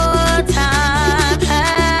though time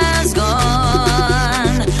has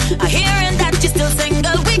gone, hearing that you're still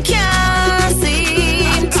single, we can't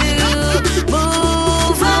seem to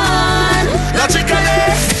move on. Logically,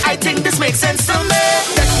 I think this makes sense to me.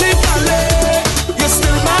 Technically, you're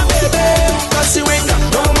still my baby, cause you ain't got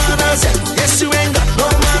no manners yet. Yes, you ain't got no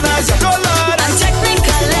manners yet. Oh Lord. And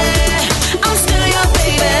technically, I'm still your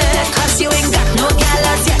baby, cause you ain't got no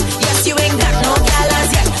galas yet. Yes, you ain't got no galas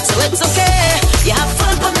yet. So it's okay, you have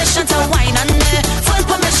full permission to whine on me, full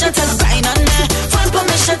permission to grind on me, full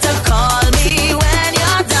permission to call me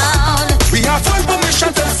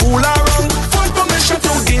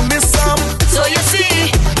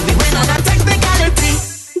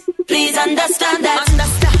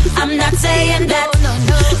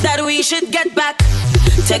should get back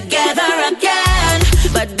together again.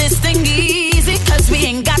 But this thing easy, cause we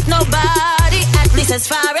ain't got nobody, at least as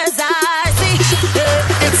far as I see.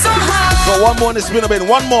 It's so hard. Got one more in the spin a bit.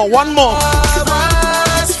 One more.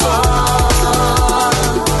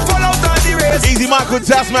 Easy Michael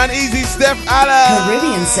Tasman, easy Steph Allen.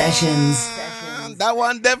 Caribbean Sessions. That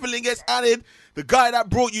one definitely gets added. The guy that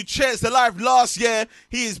brought you Chairs to Life last year,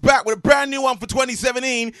 he is back with a brand new one for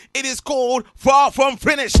 2017. It is called Far From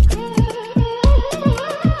Finished.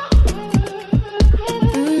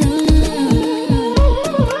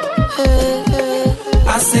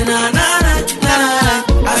 I say na na na na.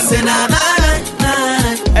 I say na na na na.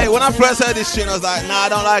 Hey, when I first heard this shit, I was like, nah, I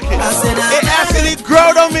don't like it. It actually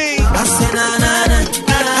growed on me. I say na na na.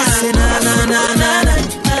 I say na na na na.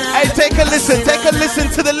 Hey, take a listen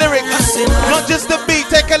to the lyrics. Not just the beat,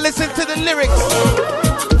 take a listen to the lyrics.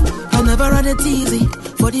 I never had it easy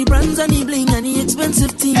for the brands and the bling and the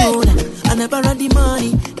expensive thing. I never had the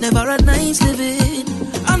money, never had nice living.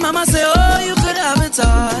 And mama say, oh, you could have it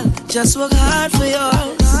all, just work hard for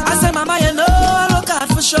yours. I say, mama, you know I work hard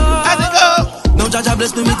for sure. How's it go? Now Jaja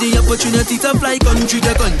bless me with the opportunity to fly country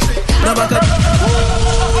to country. Now back up.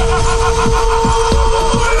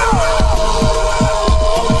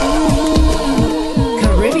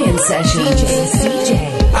 Caribbean Sessions. CJ.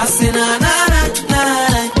 I say na na na na.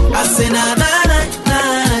 I say na na na na.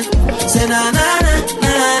 Say na na na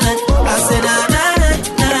na. I say na na na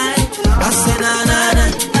na. I say na na na.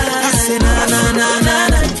 I say na na na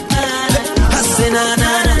na. I say na na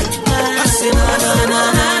na. I say na na na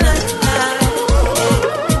na.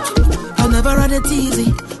 I never had it easy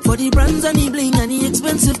for the brands and the bling and the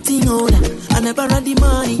expensive thing. I never had the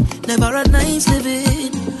money, never had nice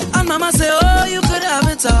living. And mama say, oh, you could have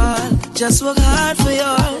it all, just work hard for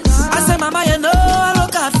yours. I say, mama, you know I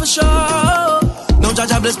work hard for sure. Now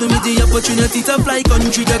Jaja bless me with the opportunity to fly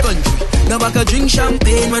country to country. Now I could drink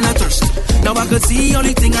champagne when I thirst. Now I could see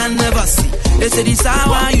only thing I never see. They say this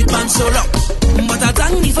hour youth man so loud, but I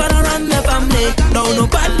thank me for the run the family. Now no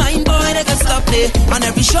bad mind boy they can stop me. On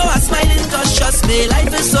every show I smiling cause trust me,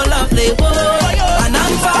 life is so lovely. Whoa. And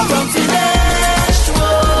I'm far from finished.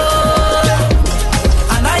 Whoa.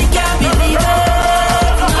 And I can't believe it.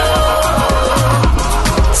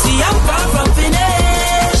 See I'm far from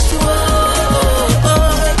finished. Whoa.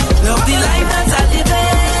 Love the life that I live in.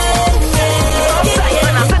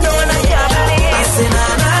 I say na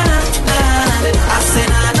na na na. I say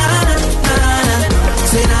na na na na.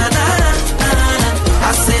 Say na na na na.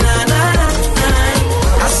 I say na na na na.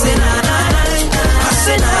 I say na na na. I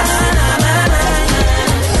say na na na na.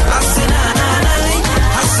 I say na na na.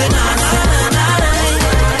 I say na na na na.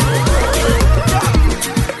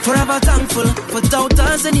 Forever thankful for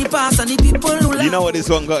doubters and the past and the people who love. You know what this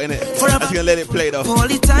one got in it? I'm just gonna let it play though. For all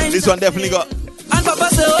the time. This one definitely got. And Papa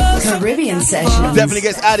say, oh, Caribbean Sessions. Definitely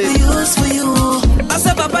gets added. Use for you. I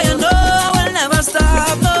said, Papa, you know I will never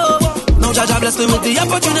stop. No. Now Jaja bless me with the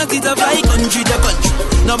opportunity to fly country to country.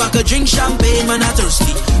 Now I could drink champagne when I'm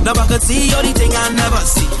thirsty. Now I could see all the thing I never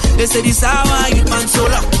see. They say this hour youth man so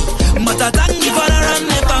long, but I thank you for the run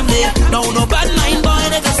the family. Now no bad mind boy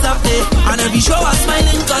they can stop me. And every show I'm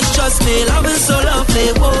smiling cause trust me, love is so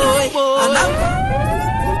lovely. Whoa. And I'm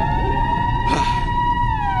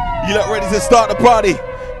You lot ready to start the party?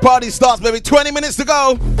 Party starts, baby. 20 minutes to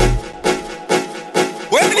go.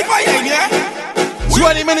 Where did he buy it, yeah?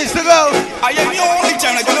 20 minutes to go. I am the only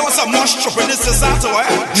time I know what's a more shopping this is starter,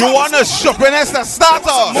 eh? You want a shopping as the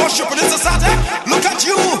starter? More shopping this is starter. Look at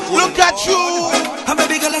you. Look at you. I'm a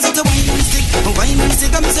big girl, I said to wine and stick. Wine and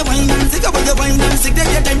stick, I'm a wine and stick. About your wine and stick. Take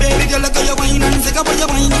your time, baby girl, look at your wine and stick. About your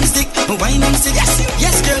wine and stick. Wine and stick.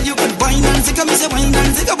 Yes, girl, you could wine and stick. I'm a wine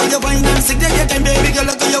and stick. About your wine and stick. Take your time, baby girl,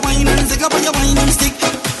 look at your wine and stick. About your wine and stick.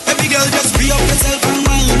 Every girl, just free up yourself and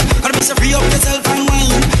wine. I'm a free up yourself and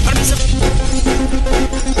wine.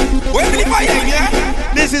 Where did he buy it, yeah?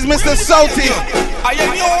 This is Mr. Salty. I am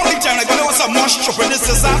the only time I know what's a more shopping this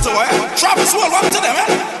is starter, eh? Travis will run to them, eh?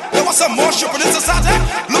 There was some more shopping this is starter.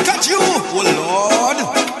 Look at you. Oh, Lord.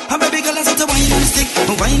 I'm a big girl, I said to wine and stick.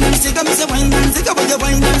 Wine and stick, I'm a wine and stick. About your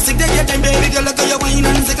wine and stick. Take your time, baby girl, look at your wine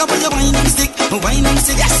and stick. About your wine and stick. Wine and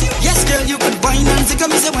stick. Yes, girl, you could wine and stick.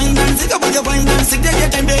 I'm a wine and stick. About your wine and stick. Take your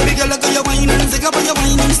time, baby girl, look at your wine and stick. About your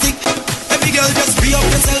wine and stick. Every girl, just free up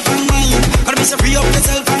yourself and wine. Gotta be so free up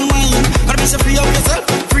yourself and wine. Gotta be so free up yourself.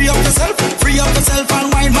 Free up yourself. Free up yourself and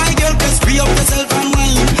wine. My girl, just free up yourself and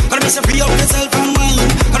wine. Gotta be so free up yourself and wine.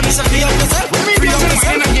 Gotta be so free up yourself. Free up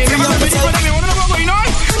yourself. Free up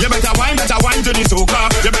yourself. You better wine to the soca.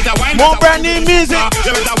 You better wine. More brand new music.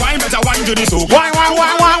 You better wine to the soca. Wine.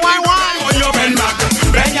 On your bend back.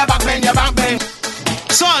 Bend your back, bend your back, bend.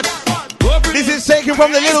 Son. This is taken from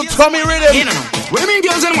from the little Tommy Rhythm. Women,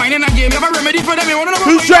 girls, and wine in a game. You have a remedy for them. You want to know?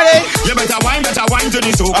 Who's ready? You better wine to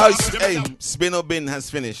this soca. Hey, Spin or Bin has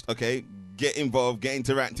finished, okay? Get involved, get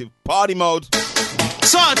interactive. Party mode.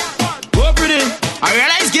 Son, go pretty. I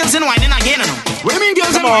realize girls and wine in a game. Women,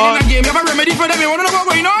 girls, and wine in a game. You have a remedy for them. You want to know what's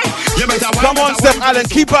going on? You better wine. Come on, Steph Allen,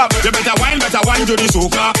 keep up. You better wine to the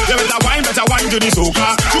soca. You better wine to the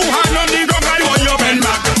soca. 2 hands on the drum, right on your bend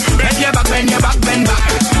back. Bend your back, bend your back, bend back.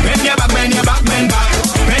 Bend your back, bend your back, bend back.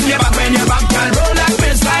 Bend your back, bend your back, girl. Roll like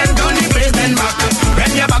baseline, turn the place, bend back.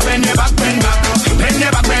 Bend your back, bend your back, bend back. Bend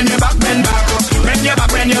your back, bend your back, bend back. Bend your back,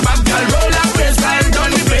 bend your back, girl. Roll like baseline, turn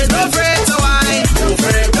the place. No afraid to wine, no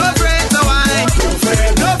afraid to wine,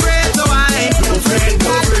 no afraid to wine, no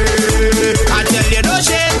afraid. I tell you, no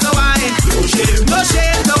shame to wine, no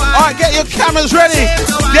shame to wine. All right, get your cameras ready.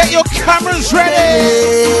 Get your cameras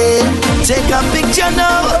ready. Take a picture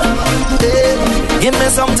now. Give me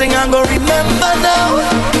something I'm gonna remember now.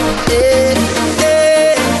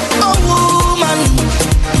 Oh woman,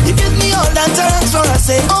 you give me all that thanks for I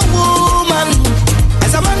say, oh woman.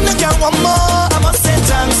 As a man that can want more, I must say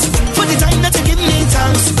thanks for the time that you give me,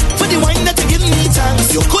 thanks for the wine that you give me,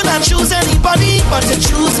 thanks. You couldn't choose anybody, but you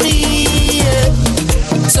choose me.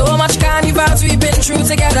 So much carnivals we've been through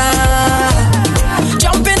together,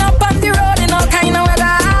 jumping up on the road in all kind of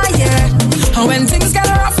weather, yeah. And when things get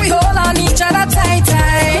rough, we hold on each other tight,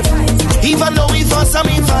 tight. Even though we fuss and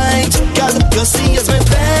we fight, girl, you see as my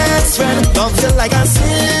best friend. Don't feel like a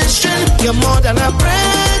sister, you're more than a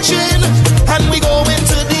brethren. And we go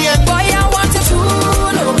into the end. Boy, I want you to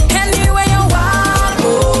know, anywhere you want,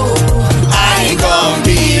 oh, I gon'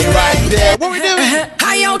 be right there. What we doing?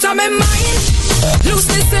 High out of my mind,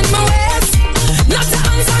 looseness in my waist, not to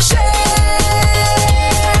answer shame.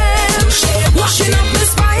 Washing up my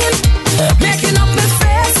spine, making up my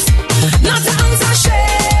face, not to answer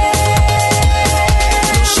shame.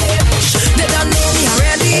 They don't know me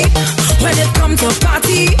already. When it come to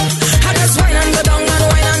party, I just wine and go down and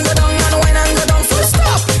wine and go down and wine and go down full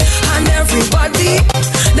stop. And everybody,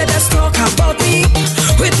 they just talk about me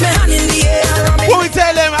with my hand in the air. What we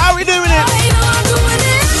tell them? How we doing it? I know I'm doing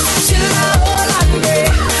it. Till I hold and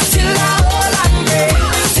break, till I hold and break,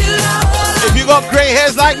 till I hold and If you got grey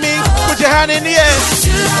hairs like me, put your hand in the air.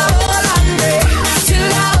 till I hold and break, till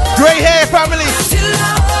I hold. Grey hair family. Till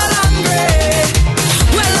I hold and break.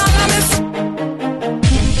 Well,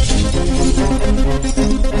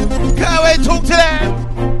 Can't wait, talk to them.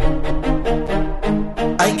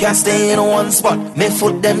 I can't stay in one spot, my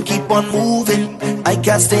foot them keep on moving. I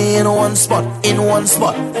can't stay in one spot,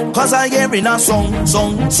 cause I hear in a song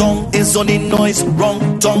is on the noise,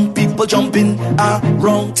 wrong tongue, people jumping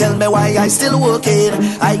wrong. Tell me why I still working.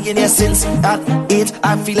 I in here since at 8,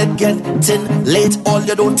 I feel it getting late. All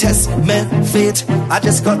you don't test me fate. I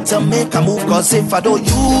just got to make a move, cause if I don't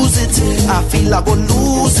use it, I feel I go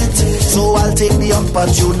lose it. So I'll take the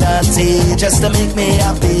opportunity just to make me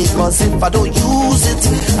happy, cause if I don't use it,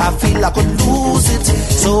 I feel I could lose it.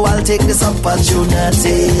 So I'll take this opportunity.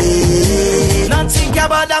 Not think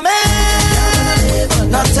about the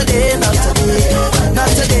man. Not today, not today. Not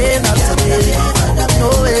today, not today. No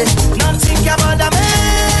way. Not think about the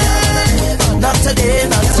man. Not today,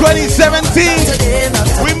 not today.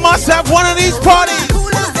 2017. We must have one of these parties.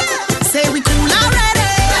 Say we cool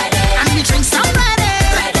already, and we drink some ready,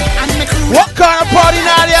 and we cool. What kind of party,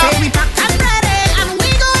 Nadia? Say we packed and ready, and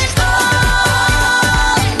we going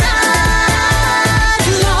all night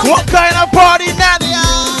long. What kind of party, Nadia?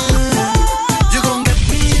 You gon' get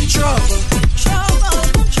me in trouble.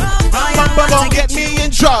 Mamba gon' get me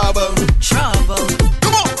in trouble.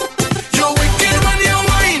 Come on. You're wicked when you're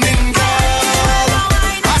whining, girl.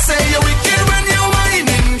 I say you're wicked when you're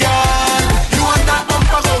whining, girl. You want that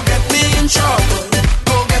bumper, go get me in trouble.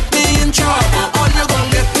 Go get me in trouble. Or you gon'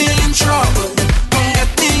 get me in trouble. Gon' get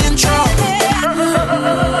me in trouble.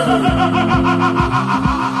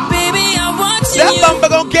 baby, I'm watching That you. bumper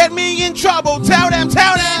gon' get me in trouble. Tell them.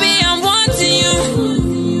 Baby, I'm wanting you.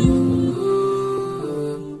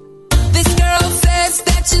 This girl says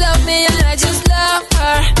that she loves me and I just love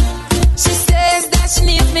her. She says that she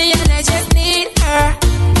needs me and I just need her.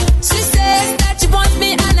 She says that she wants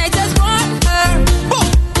me and I just want her.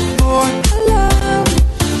 For her love,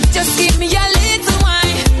 just give me a little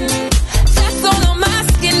wine. That's all I'm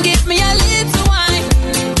asking. Give me a little wine.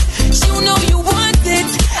 You know you want it.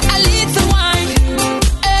 A little wine.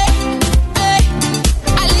 Hey, hey.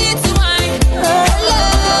 A little wine. Her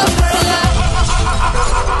love, her love.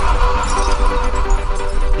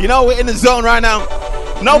 You know we're in the zone right now.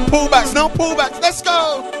 No pullbacks, no pullbacks. Let's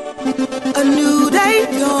go. A new day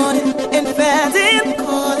dawning and fast in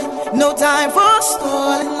calling. No time for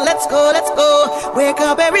stalling. Let's go, let's go. Wake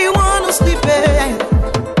up everyone who's sleeping.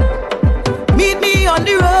 Meet me on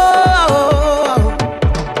the road.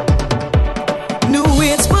 New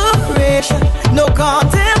inspiration, no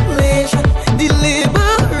contemplation,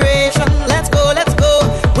 deliberation. Let's go, let's go.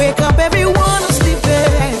 Wake up everyone who's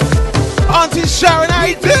sleeping. Auntie Sharon, how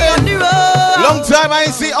you doing? Long time I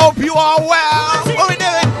ain't see. Hope you are well. What we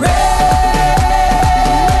doing?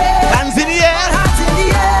 Hands in the air. Hands in the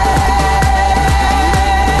air.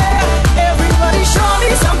 Everybody show me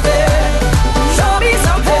something. Show me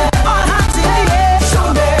something. All hands in the air. Show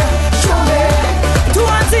me, show me. Two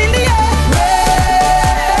hands in the air. Raise.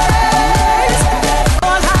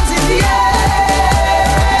 All hands in the air.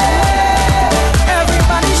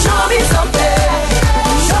 Everybody show me something.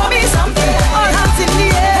 Show me something. All hands in the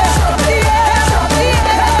air.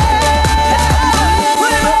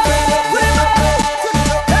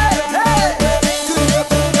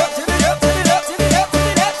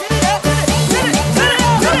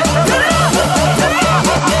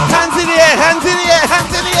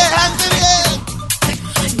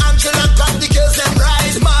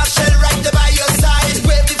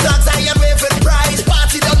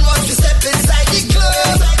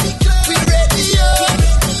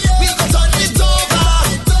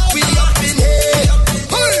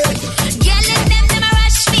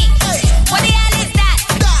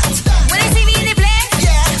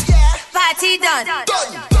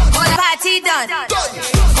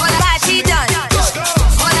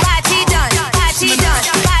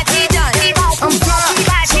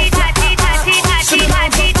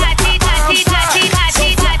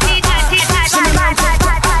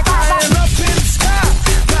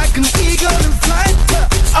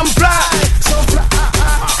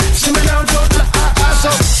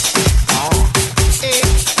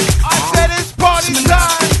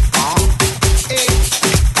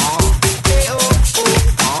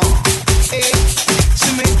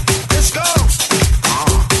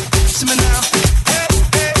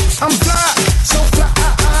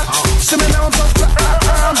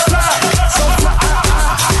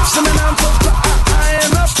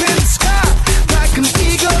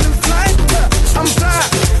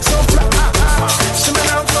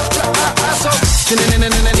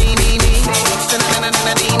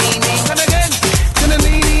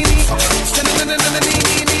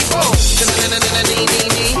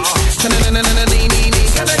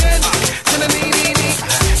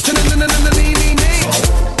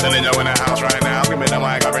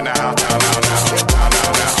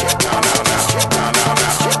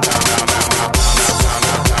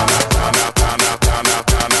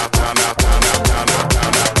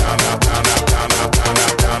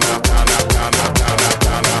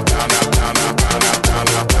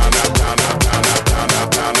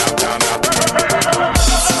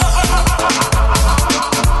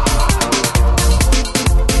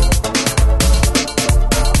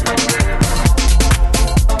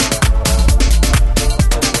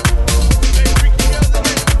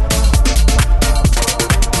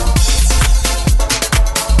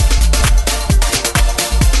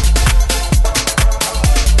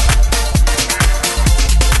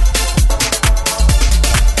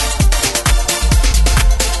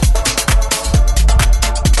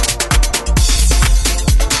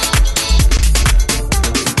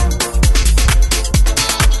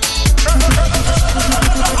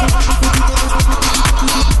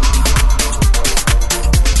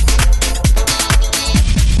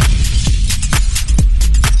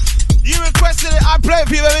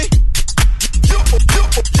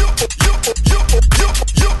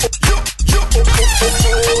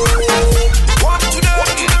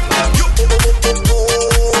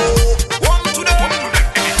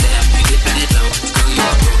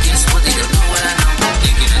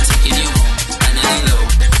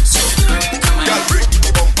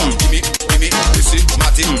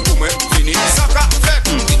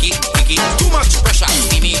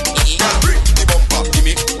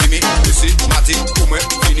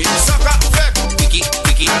 Fini.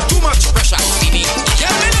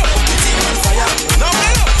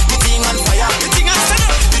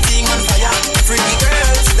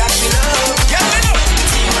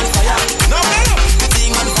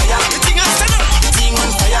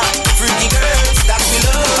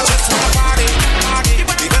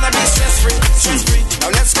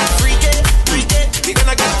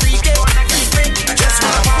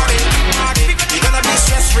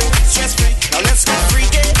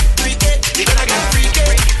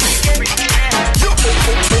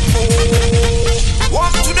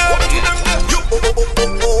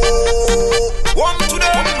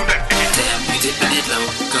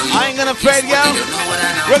 and fade, girl.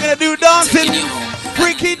 We're gonna do dancing,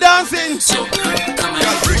 freaky dancing.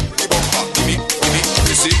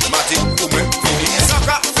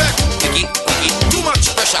 Too much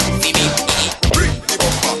pressure, Mimi. Bring the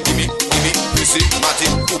bumper, Mimi. Pussy, Matty,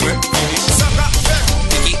 Ume, Mimi. Saka,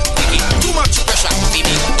 Mimi. Too much pressure,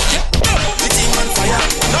 Mimi. The team on fire,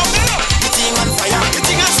 no, the team on fire, the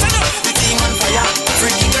team on stand up, the team on fire,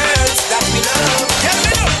 freaky girls that we love.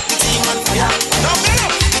 The team on fire, no,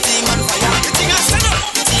 the team on fire, the team on stand up,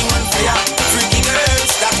 the team on fire, freaky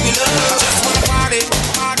girls that we love. Just wanna party,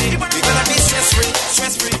 we gonna be stress free.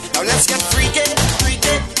 Now let's get freaky,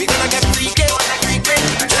 we gonna get freaky.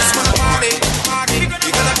 Just wanna party, we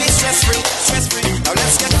gonna be stress free. Now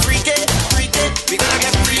let's get freaky, we gonna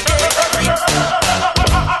get freaky.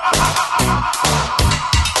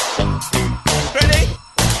 Ready?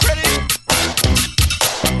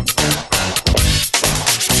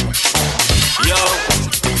 Yo,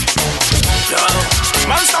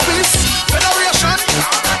 Masterpiece, Federation.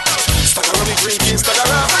 Stagger we drinking, stagger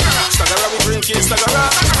we drinking, stagger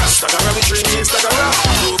we drinking,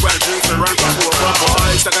 Blue brand drink and run back over,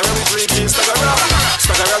 boy. Stagger we drinking, stagger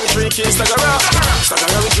we drinking,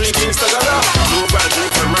 Blue brand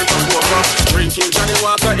drink and run back over. Drinking Johnny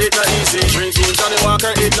Walker, it not easy. Drinking Johnny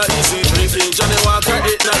Walker, it not easy. Drinking Johnny Walker,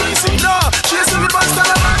 it not easy. No, chasing the monster.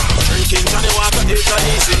 Drinking Johnny Walker, it not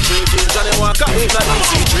easy. Drinking Johnny Walker, it not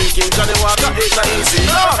easy. Drinking Johnny Walker, it not easy.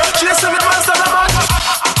 No, chasing the monster.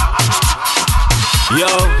 Yo,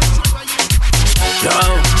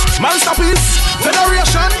 Masterpiece,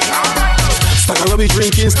 Federation. Stagger we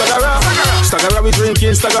drinking, stagger we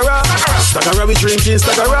drinking, stagger we drinking,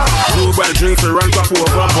 Blue brand drink for run back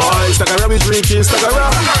over, boy. Stagger we drinking, stagger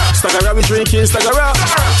we drinking, stagger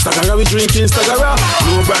we drinking,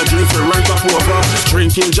 Blue brand drink for run back over.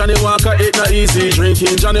 Drinking Johnny Walker, it not easy.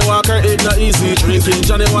 Drinking Johnny Walker, it not easy. Drinking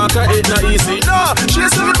Johnny Walker, it not easy. No,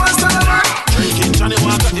 she's the monster. Drinking Johnny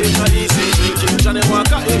Walker, it not easy. Drinking Johnny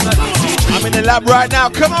Walker, it not easy. I'm in the lab right now.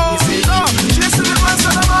 Come on. No, she's the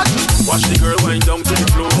monster. Watch the girl wind down to the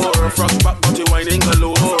floor. Front back, body whining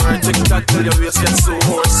galore. Tick tock till your waist gets sore.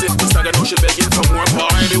 Sip this stagger, now she begging for more.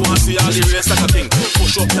 Baby want to see all the race like a king.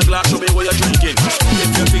 Push up the glass, show me what you're drinking.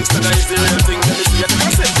 If you think stagger is the real thing, let me see it. I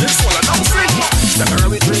said this one, I don't sing. Stagger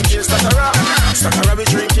we drinking, stagger we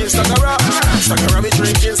drinking, stagger we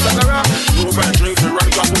drinking, Blue brand drink for run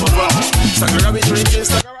back over. Stagger we drinking,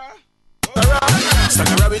 stagger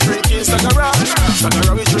we drinking,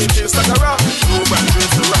 stagger we drinking, Blue brand drink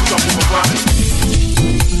for run back over.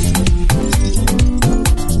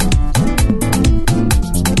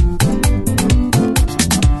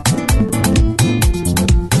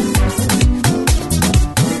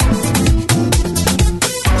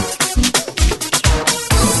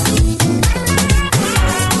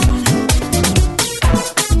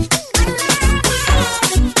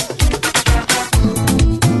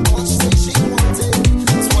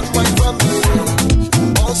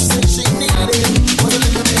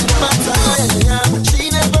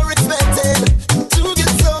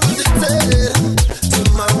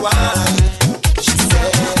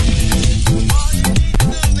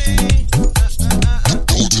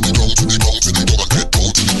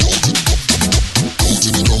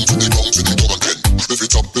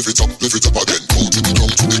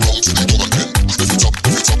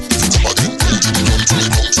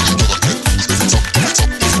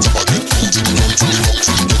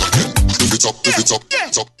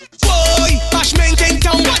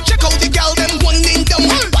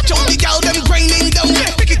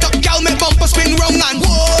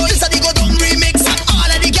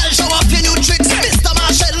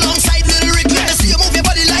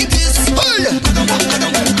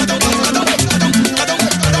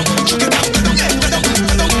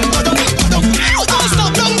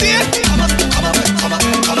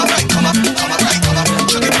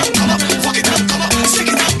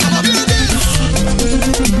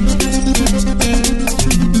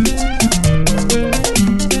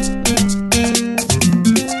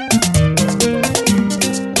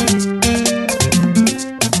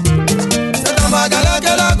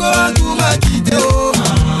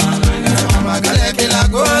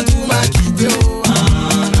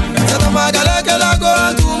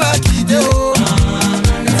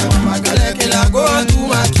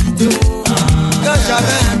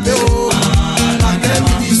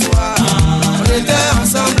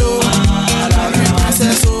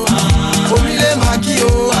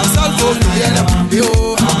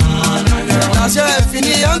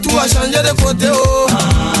 a changé de côté, oh.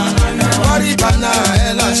 Maribana,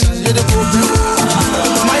 elle a changé de côté, oh.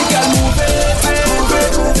 Michael, move it.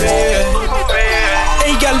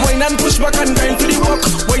 Hey, girl, wine and push back and grind to the walk.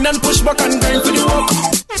 wine and push back and grind for the walk.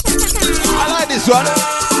 I like this one.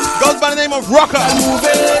 Goes by the name of Rocker.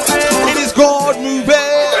 It is called Move It.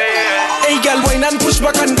 Hey girl, wine and push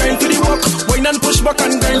back and grind for the walk. Wine and push back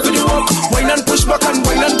and grind for the walk. Wine and push back and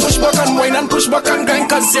wine and push back and wine and push back and grind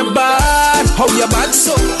 'cause you're bad. How you bad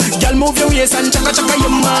so? Girl, move your waist and chaka chaka, you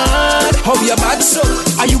mad. How you bad so?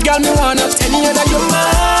 Are you girl me wanna any other you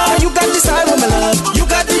mad? You got the style with my love. You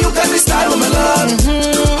got the style with my love.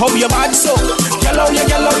 How you bad so? Girl, how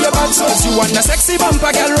you bad so? You want a sexy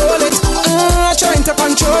bumper, girl, roll it. Trying to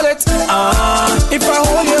control it. If I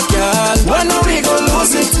hold you, girl, when are we gon'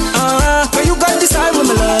 lose it? But you got the style with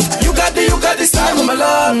my love. You got the style with my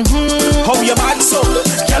love. How you bad so?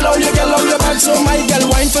 Girl, how you bad so? My girl,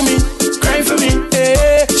 wine for me, grind for me,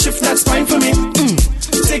 shift that spine for me,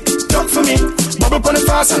 tick tock for me, bubble on it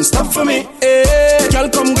fast and stop for me, girl,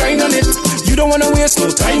 come grind on it. You don't wanna waste no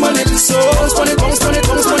time on it, so bounce on it, bounce on it,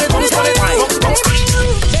 bounce on it, bounce on it, bounce on it.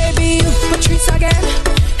 Baby, you Patrice again.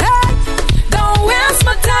 Hey, don't waste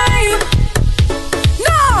my time.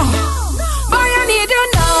 No, boy, I need you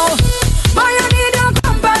now. Boy, I need your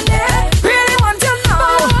company. Really want you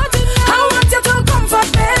now. I want you to comfort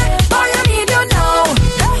me. Boy, I need you now.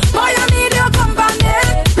 Boy, I need your company.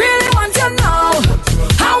 Really want you now.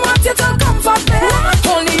 I want you to comfort me.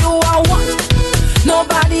 Only you I want,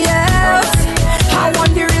 nobody else. I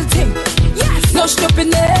want the real thing. Yes, no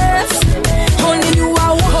stupidness. Only you I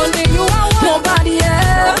want, nobody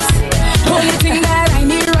else. Only thing that I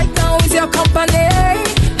need right now is your company.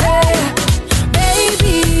 Hey,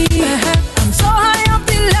 baby, I'm so high up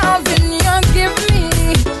in loving you give me.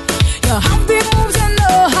 Your happy moves and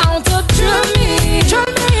know how to thrill me,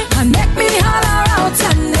 and make me holler out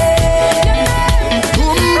your name.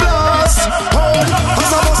 Blast.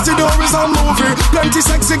 As I bust the door is a movie. Plenty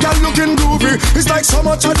sexy girl looking groovy. It's like so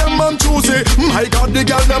much of them on Tuesday. My God, the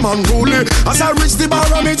girl them unruly. As I reach the bar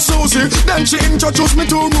I meet Susie. Then she introduced me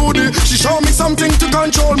to Rudy. She showed me something to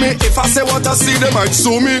control me. If I say what I see, they might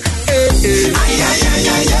sue me. Hey, hey.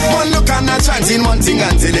 One look and a chance in one thing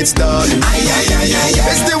until it's done.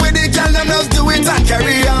 It's the way the girl them else do it and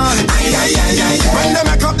carry on. When they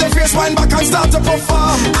make up their face, wind back and start to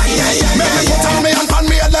perform. Make me put on me and pan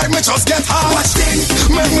me and let me just get hard.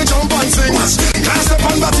 Make me jump and sing. Can't step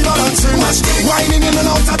on body balancing. Whining in and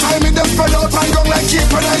out of time, it them spread out and go like keep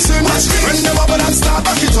producing. When they bubble and start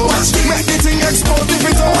back it up, make the thing explode if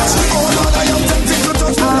it out. Oh Lord, I am tempted to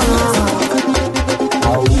touch my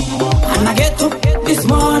And I get up this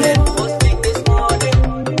morning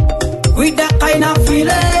with that kind of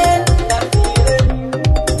feeling,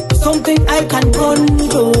 something I can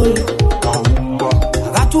control. I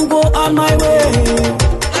got to go on my way.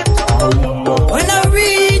 When I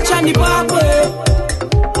reach on the parkway,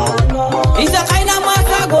 it's the kind of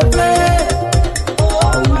matter I go play.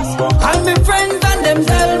 Call me friends and them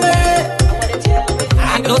tell me I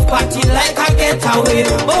don't party like I get away.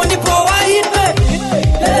 But when the power hit me,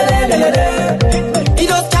 it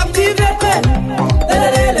just captivate me.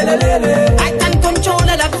 I can control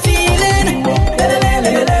that feeling.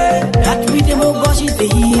 That rhythm of gosh is the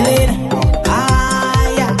healing.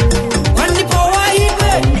 Yeah. When the power hit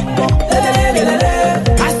me,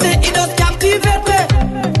 I say it just captivate me.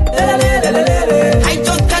 I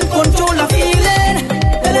just can't control the feeling.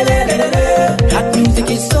 That music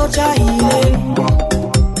is such a healing.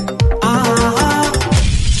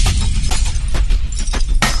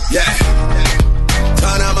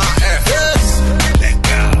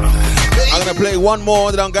 Play one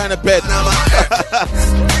more, then I'm going to bed.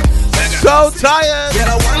 So tired.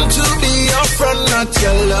 Yeah, I want to be your friend, not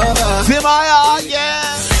your lover. See my heart,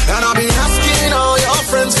 yeah. And I'll be asking all your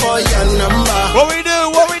friends for your number. What we do?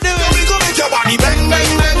 We go make your body bang,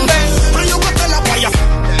 bang, bang, bang. When you got the lap on your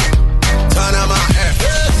turn on my head.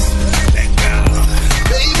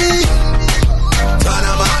 Baby, turn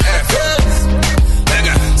on my head.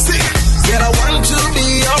 See, yeah, I want to be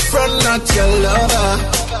your friend, not your lover.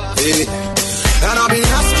 Hey. And I'll be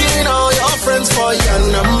asking all your friends for your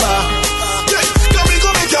number. Yeah, let me go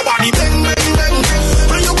make your body bang, bang, bang.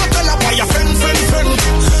 When you got the lap on your friend.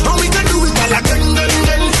 And we can do it all again,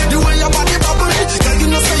 then. The way your body bubble,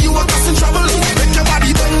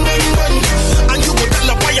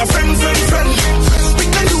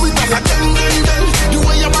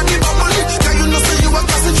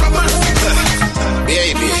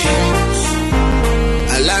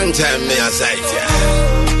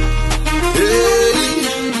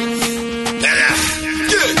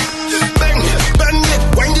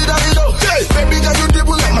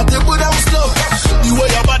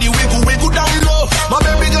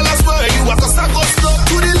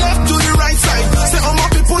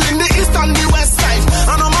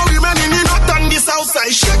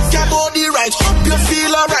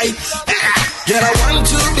 feel alright. Girl, I want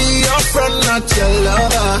to be your friend, not your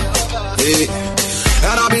lover. Hey.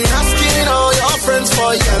 And I'll be asking all your friends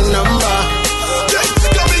for your number. Let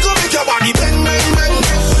me go make your body bang, bang, bang.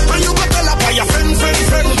 And you go tell up by your friend.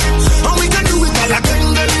 And we can do it all again,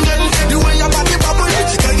 then. The way your body bubble,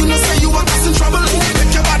 girl, you know say you are causing trouble.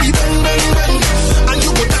 Make your body bang, bang, bang. And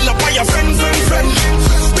you go tell up by your friend.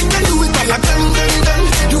 We can do it all again, then.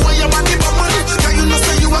 The way your body bubble, girl, you know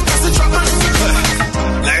say you are causing trouble.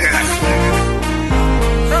 Like that.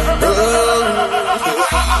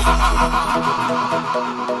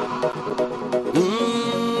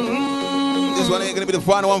 This one ain't gonna be the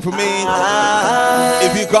final one for me.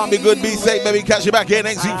 If you can't be good, be safe, baby. Catch you back here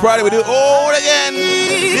next week Friday. We do it all again.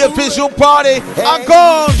 The official party. I'm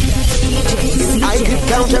gone. I could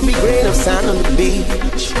count every grain of sand on the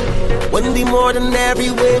beach. Wouldn't be more than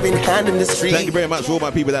every waving hand in the street. Thank you very much for all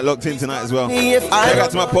my people that locked in tonight as well. If Check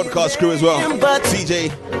out to my podcast crew as well.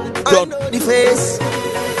 CJ. The face.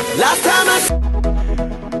 Last time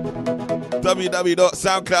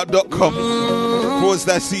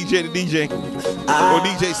www.soundcloud.com/CJ the DJ or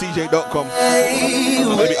DJCJ.com.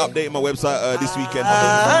 I'm going to be updating my website this weekend.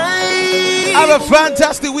 Have a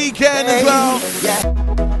fantastic weekend as well.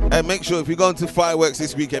 And make sure if you're going to fireworks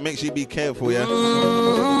this weekend, make sure you be careful, yeah? I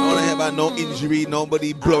don't want to hear about no injury,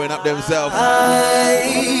 nobody blowing up themselves.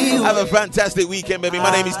 Have a fantastic weekend, baby.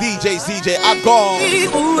 My name is DJ CJ. I'm gone.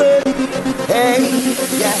 Hey,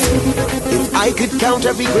 yeah. If I could count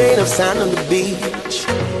every grain of sand on the beach,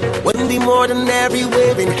 wouldn't be more than every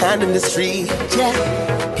waving hand in the street. Yeah.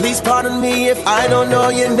 Please pardon me if I don't know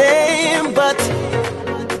your name, but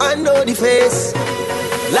I know the face.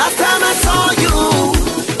 Last time I saw you,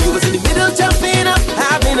 you was in the middle jumping up,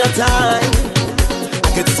 having a time.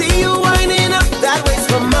 I could see you winding up that waist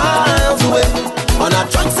from miles away. On our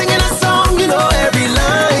trunk singing a song, you know every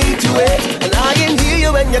line to it. And I can hear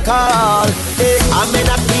you when you call. Hey, I may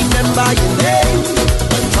not remember your name,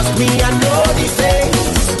 but trust me, I know the face.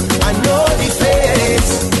 I know the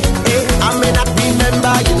face. Hey, I may not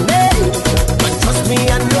remember your name, but trust me,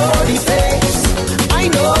 I know the face. I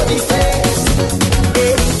know the face.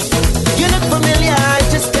 Hey, you look familiar, I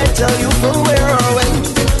just can't tell you from where or when.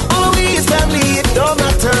 Always family, it don't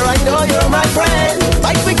matter, I know you're my friend.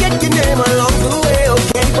 Might forget your name along the way,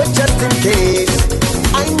 okay, but just in case,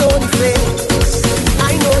 I know the face.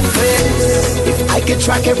 I know the face. If I could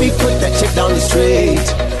track every foot that chick down the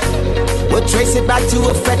street, we'll trace it back to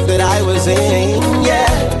a fete that I was in, yeah.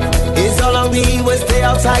 It's all on me was stay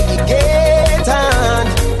outside the gate and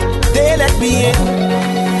they let me in.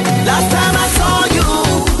 Last time I saw you,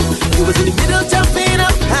 you was in the middle jumping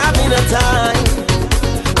up, having a time.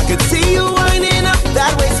 I could see you winding up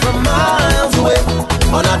that waist from miles away.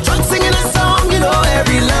 On our trunk singing a song, you know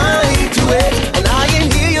every line to it. And I can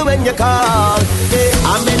hear you when you call. Hey,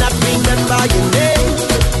 I may not remember your name,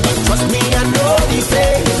 but trust me, I know the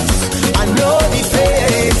face. I know the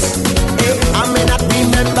face. Hey, I may not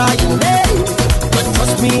remember your name, but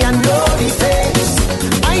trust me, I know the face.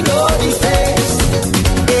 I know the face.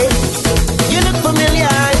 Hey, you look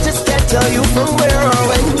familiar, I just can't tell you from where or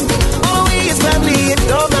when. Always family, it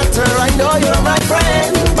don't matter, I know you're my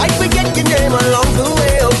friend. Might forget your name along the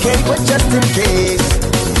way, okay, but just in case,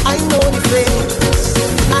 I know the face.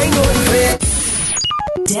 I know the face.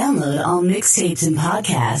 Download all mixtapes and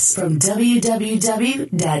podcasts from www.djcj.com.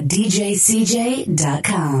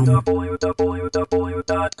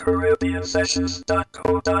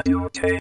 www.caribbeansessions.co.uk